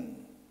explain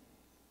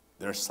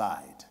their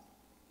side.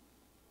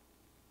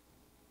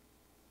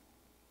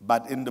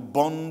 But in the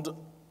bond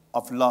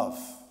of love,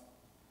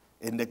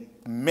 in the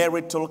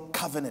marital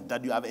covenant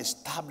that you have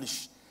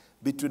established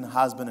between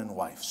husband and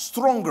wife,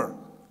 stronger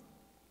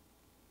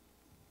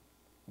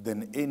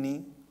than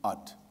any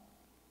other.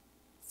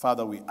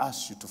 Father, we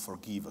ask you to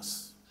forgive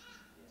us.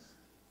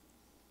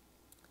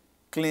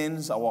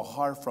 Cleanse our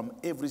heart from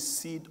every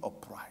seed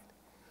of pride.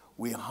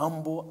 We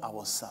humble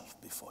ourselves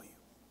before you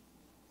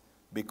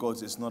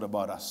because it's not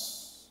about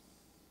us.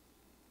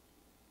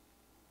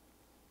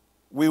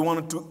 We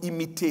wanted to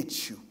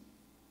imitate you.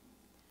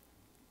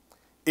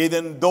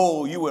 Even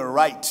though you were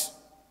right,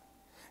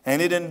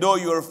 and even though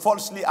you were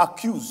falsely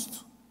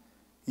accused,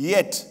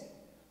 yet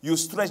you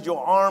stretched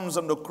your arms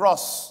on the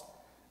cross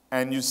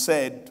and you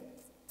said,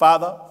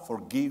 Father,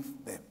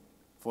 forgive them,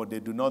 for they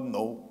do not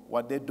know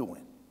what they're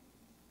doing.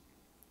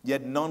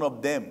 Yet none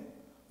of them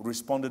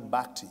responded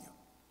back to you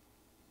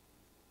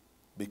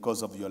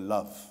because of your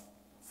love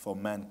for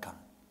mankind.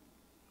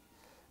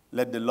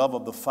 Let the love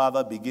of the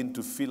Father begin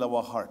to fill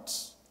our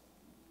hearts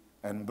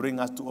and bring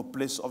us to a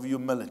place of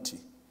humility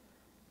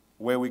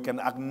where we can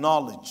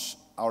acknowledge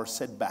our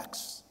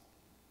setbacks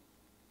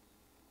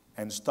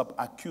and stop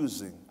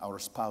accusing our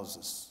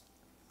spouses,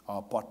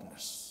 our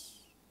partners.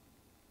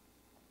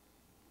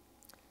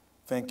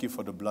 Thank you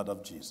for the blood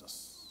of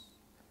Jesus.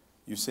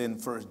 You say in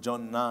 1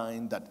 John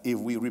 9 that if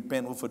we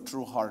repent with a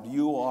true heart,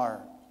 you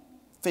are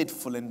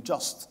faithful and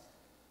just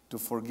to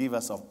forgive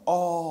us of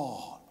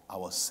all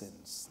our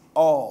sins.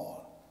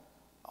 All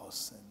our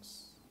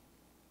sins.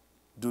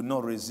 Do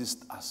not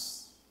resist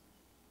us,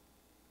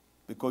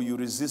 because you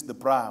resist the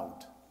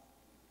proud.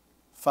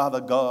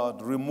 Father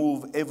God,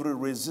 remove every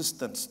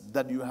resistance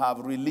that you have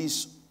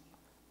released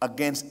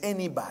against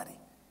anybody,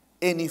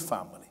 any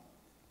family.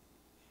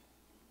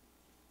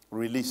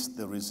 Release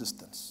the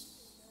resistance.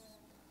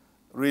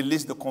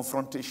 Release the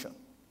confrontation.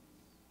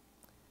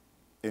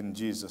 In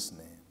Jesus'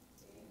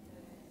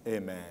 name.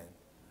 Amen.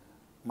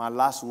 my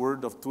last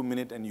word of 2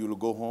 minutes and you'll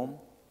go home.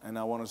 And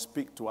I want to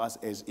speak to us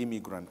as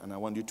immigrant, and I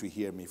want you to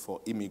hear me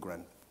for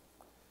immigrant.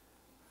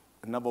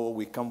 Number one,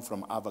 we come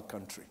from other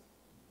country.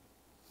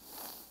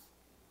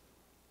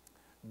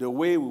 The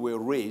way we were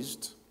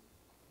raised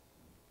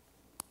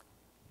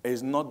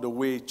is not the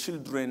way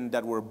children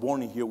that were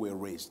born here were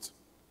raised.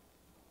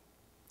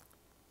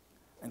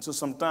 And so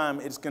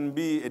sometimes it can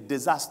be a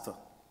disaster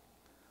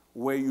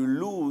where you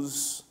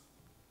lose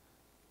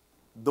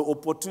the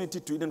opportunity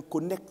to even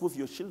connect with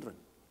your children.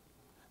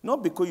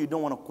 Not because you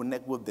don't want to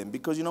connect with them,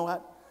 because you know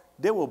what?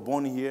 They were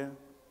born here,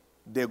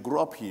 they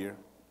grew up here,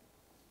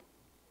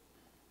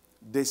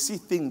 they see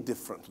things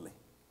differently.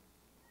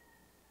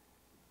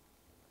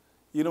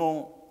 You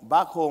know,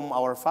 back home,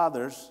 our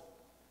fathers,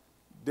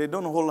 they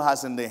don't hold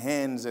us in their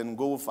hands and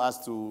go with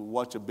us to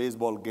watch a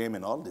baseball game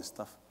and all this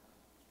stuff.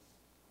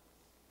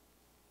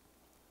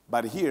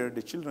 But here,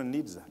 the children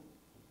need that.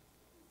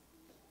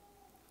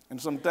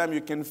 And sometimes you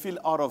can feel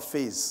out of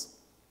phase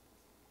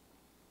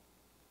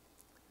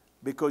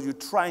because you're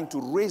trying to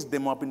raise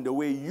them up in the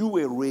way you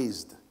were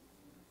raised.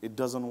 It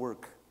doesn't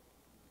work.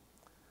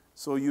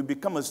 So you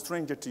become a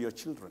stranger to your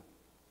children.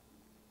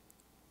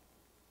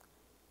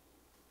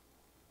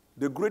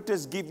 The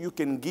greatest gift you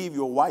can give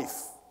your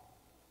wife,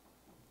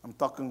 I'm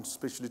talking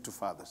especially to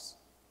fathers,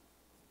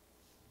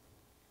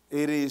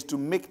 it is to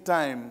make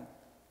time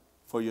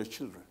for your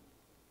children.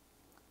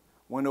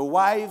 When the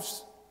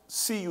wives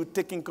see you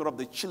taking care of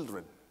the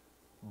children,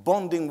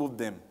 bonding with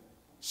them,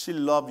 she'll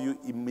love you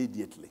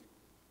immediately,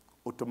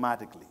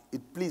 automatically.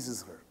 It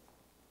pleases her.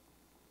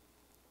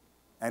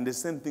 And the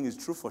same thing is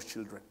true for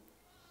children.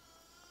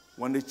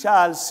 When the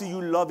child sees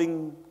you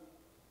loving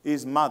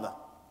his mother,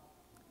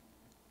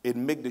 it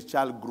makes the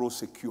child grow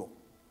secure.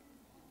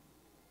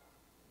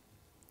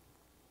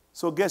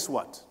 So guess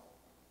what?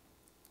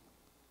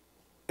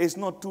 It's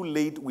not too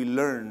late we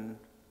learn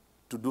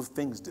to do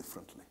things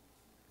differently.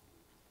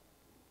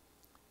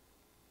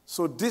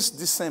 So this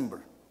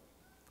December,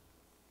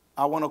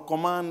 I want to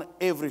command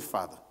every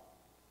father.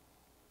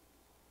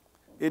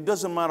 It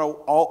doesn't matter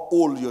how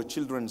old your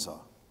children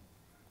are.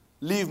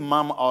 Leave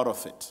mom out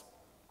of it.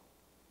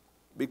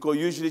 Because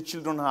usually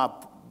children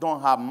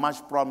don't have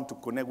much problem to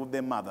connect with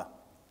their mother.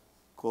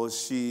 Because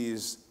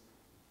she's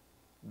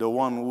the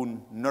one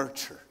who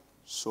nurtures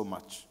so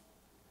much.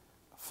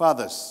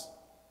 Fathers,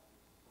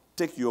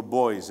 take your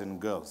boys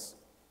and girls,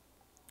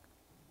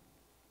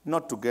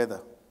 not together,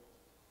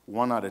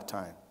 one at a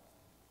time,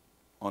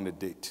 on a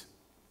date.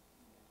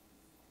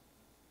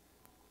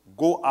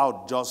 Go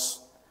out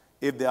just,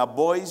 if they are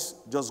boys,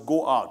 just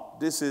go out.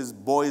 This is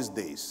boys'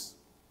 days.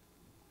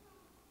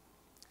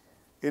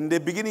 In the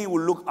beginning, it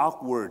will look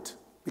awkward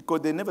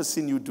because they never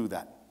seen you do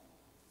that.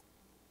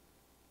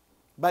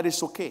 But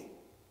it's okay.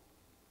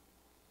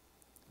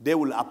 They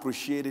will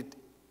appreciate it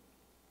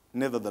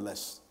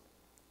nevertheless.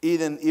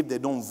 Even if they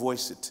don't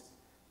voice it,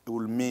 it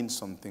will mean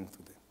something to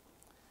them.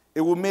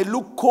 It may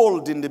look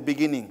cold in the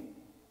beginning.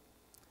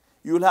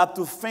 You'll have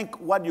to think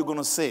what you're going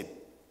to say.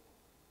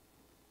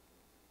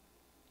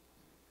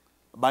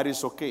 But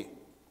it's okay.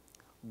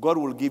 God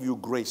will give you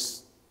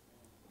grace.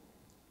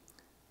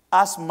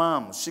 Ask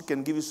mom. She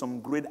can give you some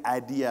great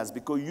ideas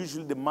because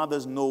usually the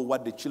mothers know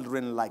what the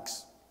children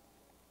likes.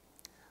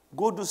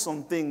 Go do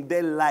something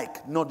they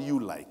like, not you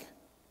like.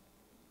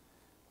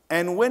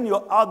 And when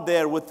you're out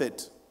there with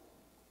it,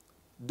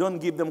 don't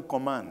give them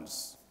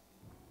commands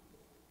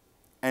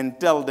and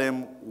tell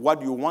them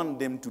what you want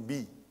them to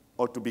be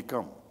or to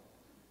become.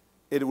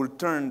 It will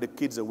turn the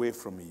kids away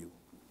from you.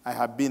 I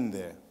have been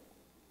there.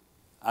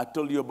 I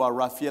told you about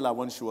Rafaela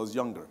when she was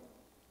younger.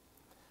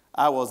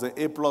 I was an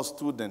A+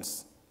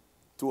 student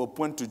to a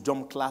point to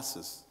jump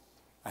classes.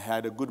 I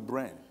had a good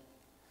brain.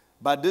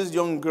 But these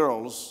young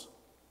girls,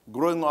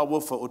 growing up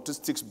with an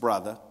autistic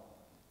brother,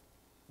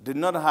 did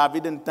not have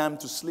even time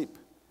to sleep.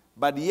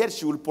 But yet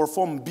she will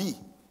perform B.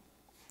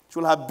 She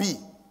will have B,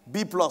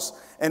 B+.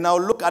 And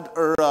I'll look at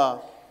her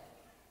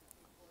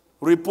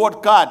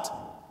report card,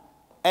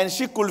 and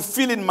she could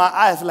feel in my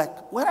eyes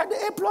like, where are the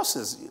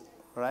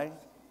A+? Right?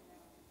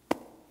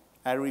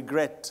 I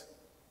regret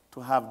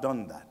to have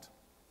done that.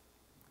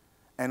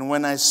 And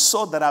when I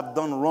saw that I've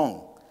done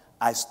wrong,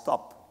 I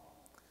stopped.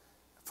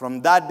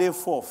 From that day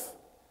forth,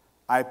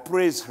 I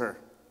praise her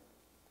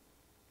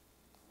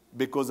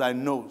because I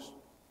know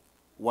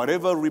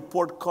whatever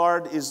report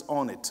card is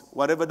on it,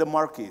 whatever the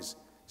mark is,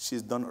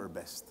 she's done her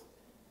best.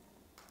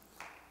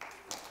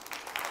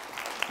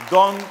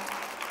 Don't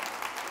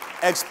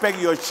expect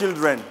your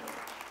children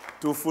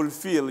to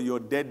fulfill your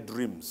dead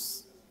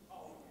dreams.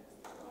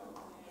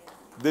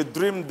 The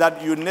dream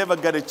that you never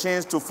get a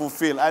chance to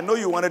fulfill. I know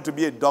you wanted to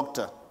be a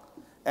doctor,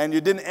 and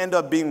you didn't end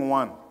up being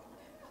one.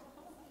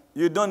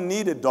 You don't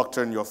need a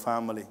doctor in your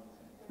family.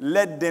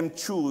 Let them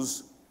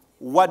choose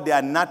what they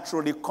are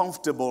naturally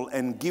comfortable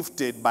and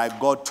gifted by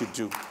God to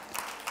do.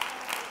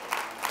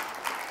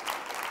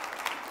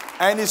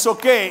 And it's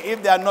okay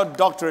if they are not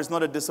doctors, it's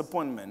not a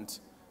disappointment,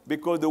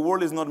 because the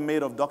world is not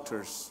made of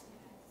doctors.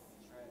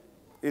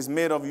 It's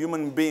made of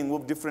human beings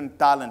with different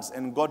talents,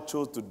 and God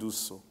chose to do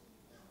so.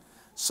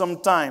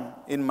 Sometime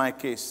in my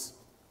case,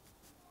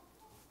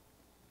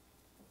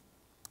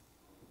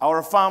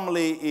 our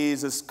family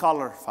is a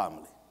scholar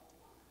family.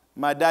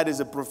 My dad is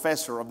a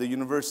professor of the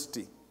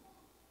university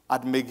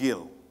at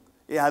McGill.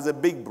 He has a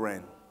big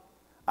brain.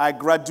 I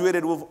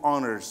graduated with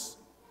honors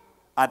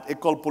at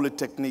École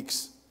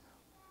Polytechniques.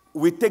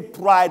 We take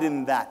pride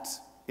in that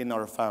in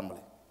our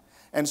family.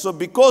 And so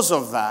because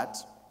of that,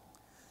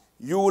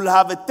 you will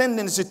have a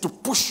tendency to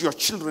push your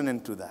children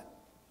into that.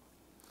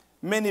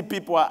 Many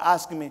people are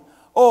asking me,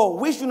 oh,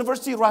 which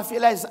university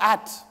Rafaela is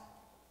at?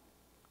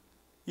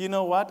 You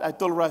know what? I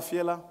told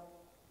Rafaela,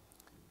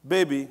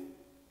 baby,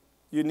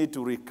 you need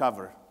to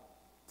recover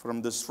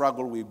from the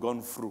struggle we've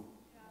gone through.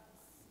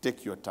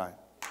 Take your time.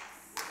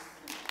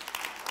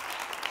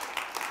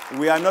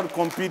 We are not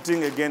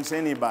competing against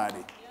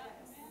anybody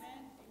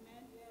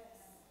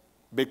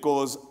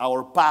because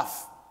our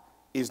path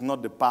is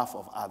not the path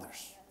of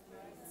others.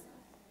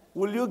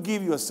 Will you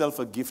give yourself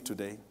a gift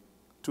today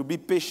to be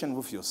patient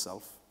with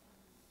yourself?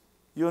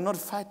 You're not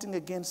fighting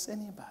against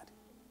anybody.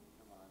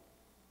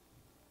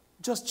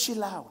 Just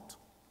chill out.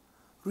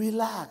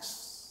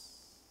 Relax.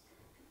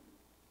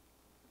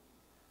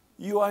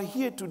 You are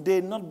here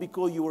today not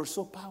because you are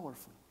so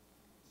powerful.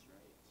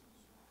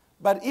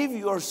 But if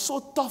you are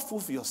so tough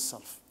with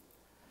yourself,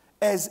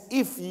 as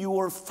if you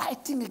were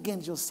fighting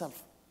against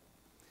yourself,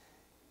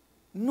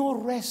 no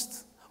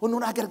rest. Oh, no,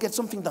 I got to get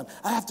something done.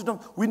 I have to do.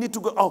 We need to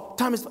go. Oh,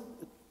 time is.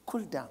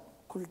 Cool down,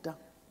 cool down,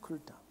 cool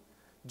down.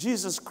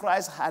 Jesus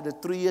Christ had a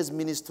 3 years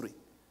ministry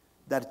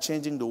that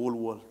changing the whole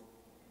world.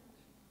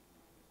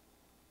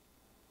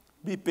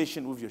 Be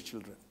patient with your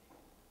children.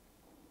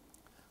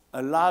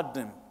 Allow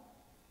them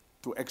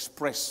to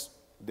express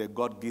their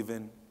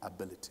God-given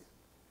ability.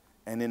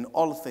 And in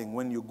all things,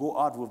 when you go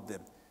out with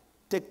them,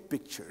 take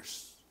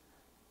pictures.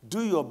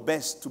 Do your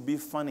best to be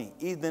funny,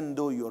 even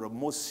though you're the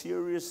most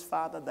serious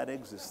father that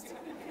exists.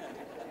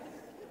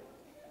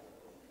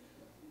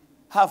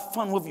 Have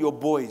fun with your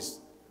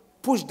boys.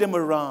 Push them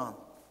around.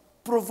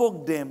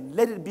 Provoke them.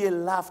 Let it be a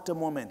laughter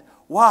moment.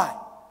 Why?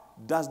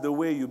 That's the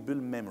way you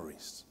build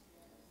memories.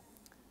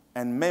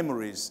 And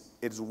memories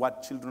is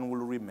what children will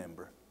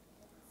remember.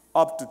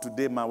 Up to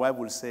today, my wife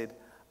will say,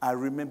 I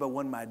remember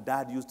when my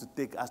dad used to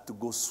take us to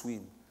go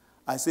swim.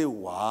 I say,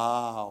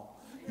 wow,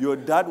 your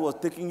dad was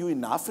taking you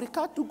in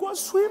Africa to go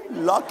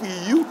swim? Lucky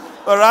you,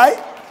 all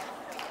right?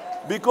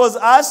 Because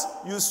us,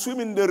 you swim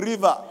in the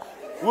river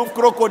with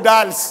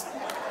crocodiles.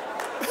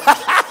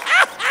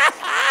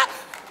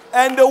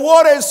 And the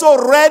water is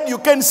so red, you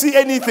can't see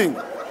anything.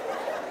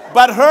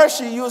 But her,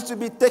 she used to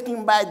be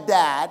taken by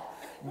dad.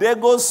 They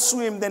go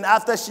swim, then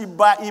after he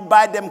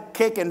buy them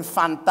cake and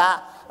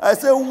Fanta. I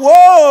say,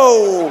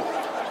 whoa,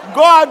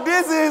 God,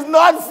 this is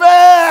not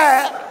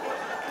fair.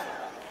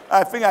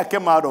 I think I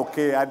came out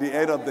okay at the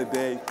end of the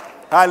day.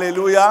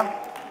 Hallelujah.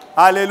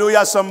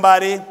 Hallelujah,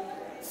 somebody.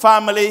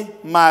 Family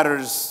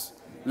matters.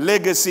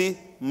 Legacy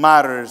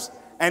matters.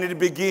 And it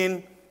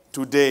begins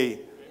today.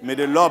 May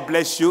the Lord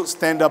bless you.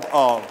 Stand up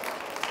all.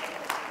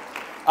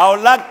 I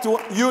would like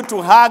you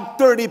to hug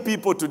 30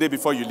 people today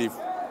before you leave.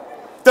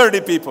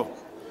 30 people.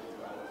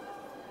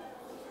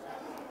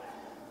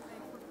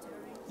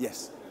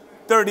 Yes.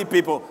 30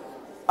 people.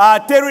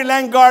 Terry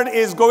Langard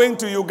is going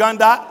to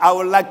Uganda. I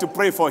would like to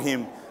pray for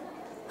him.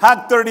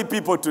 Hug 30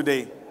 people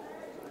today.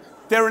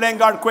 Terry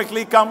Langard,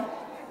 quickly come.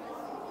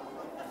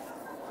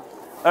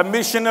 A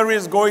missionary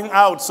is going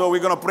out, so we're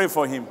going to pray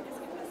for him.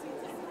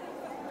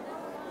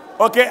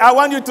 Okay, I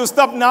want you to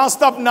stop now.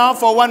 Stop now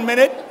for 1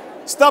 minute.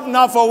 Stop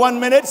now for 1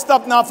 minute.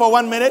 Stop now for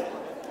 1 minute.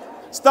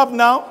 Stop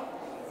now.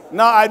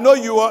 Now, I know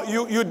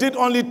you did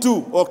only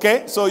 2,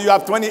 okay? So you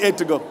have 28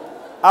 to go.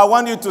 I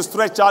want you to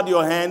stretch out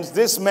your hands.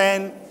 This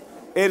man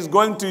is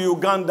going to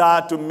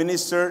Uganda to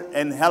minister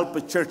and help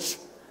a church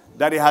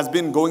that he has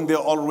been going there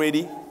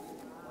already.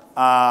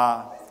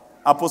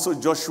 Apostle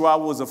Joshua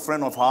was a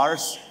friend of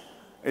ours.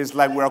 It's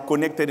like we are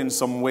connected in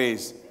some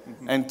ways.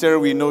 And Terry,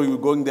 we know you're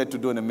going there to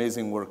do an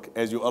amazing work,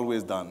 as you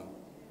always done.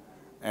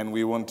 And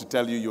we want to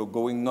tell you you're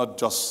going not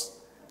just,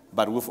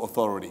 but with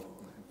authority.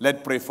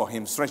 Let's pray for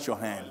him. Stretch your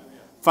hand.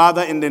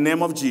 Father, in the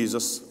name of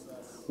Jesus,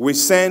 we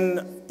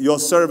send your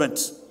servant.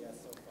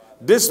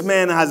 This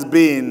man has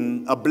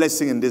been a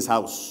blessing in this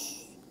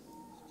house.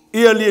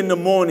 Early in the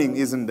morning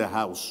is in the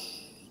house.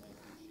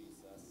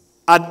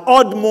 At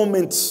odd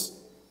moments,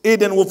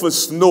 even with the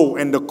snow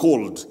and the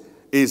cold,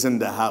 is in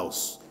the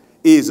house.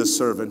 He is a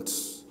servant.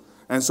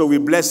 And so we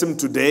bless him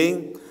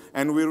today,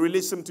 and we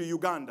release him to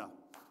Uganda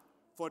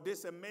for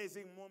this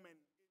amazing moment.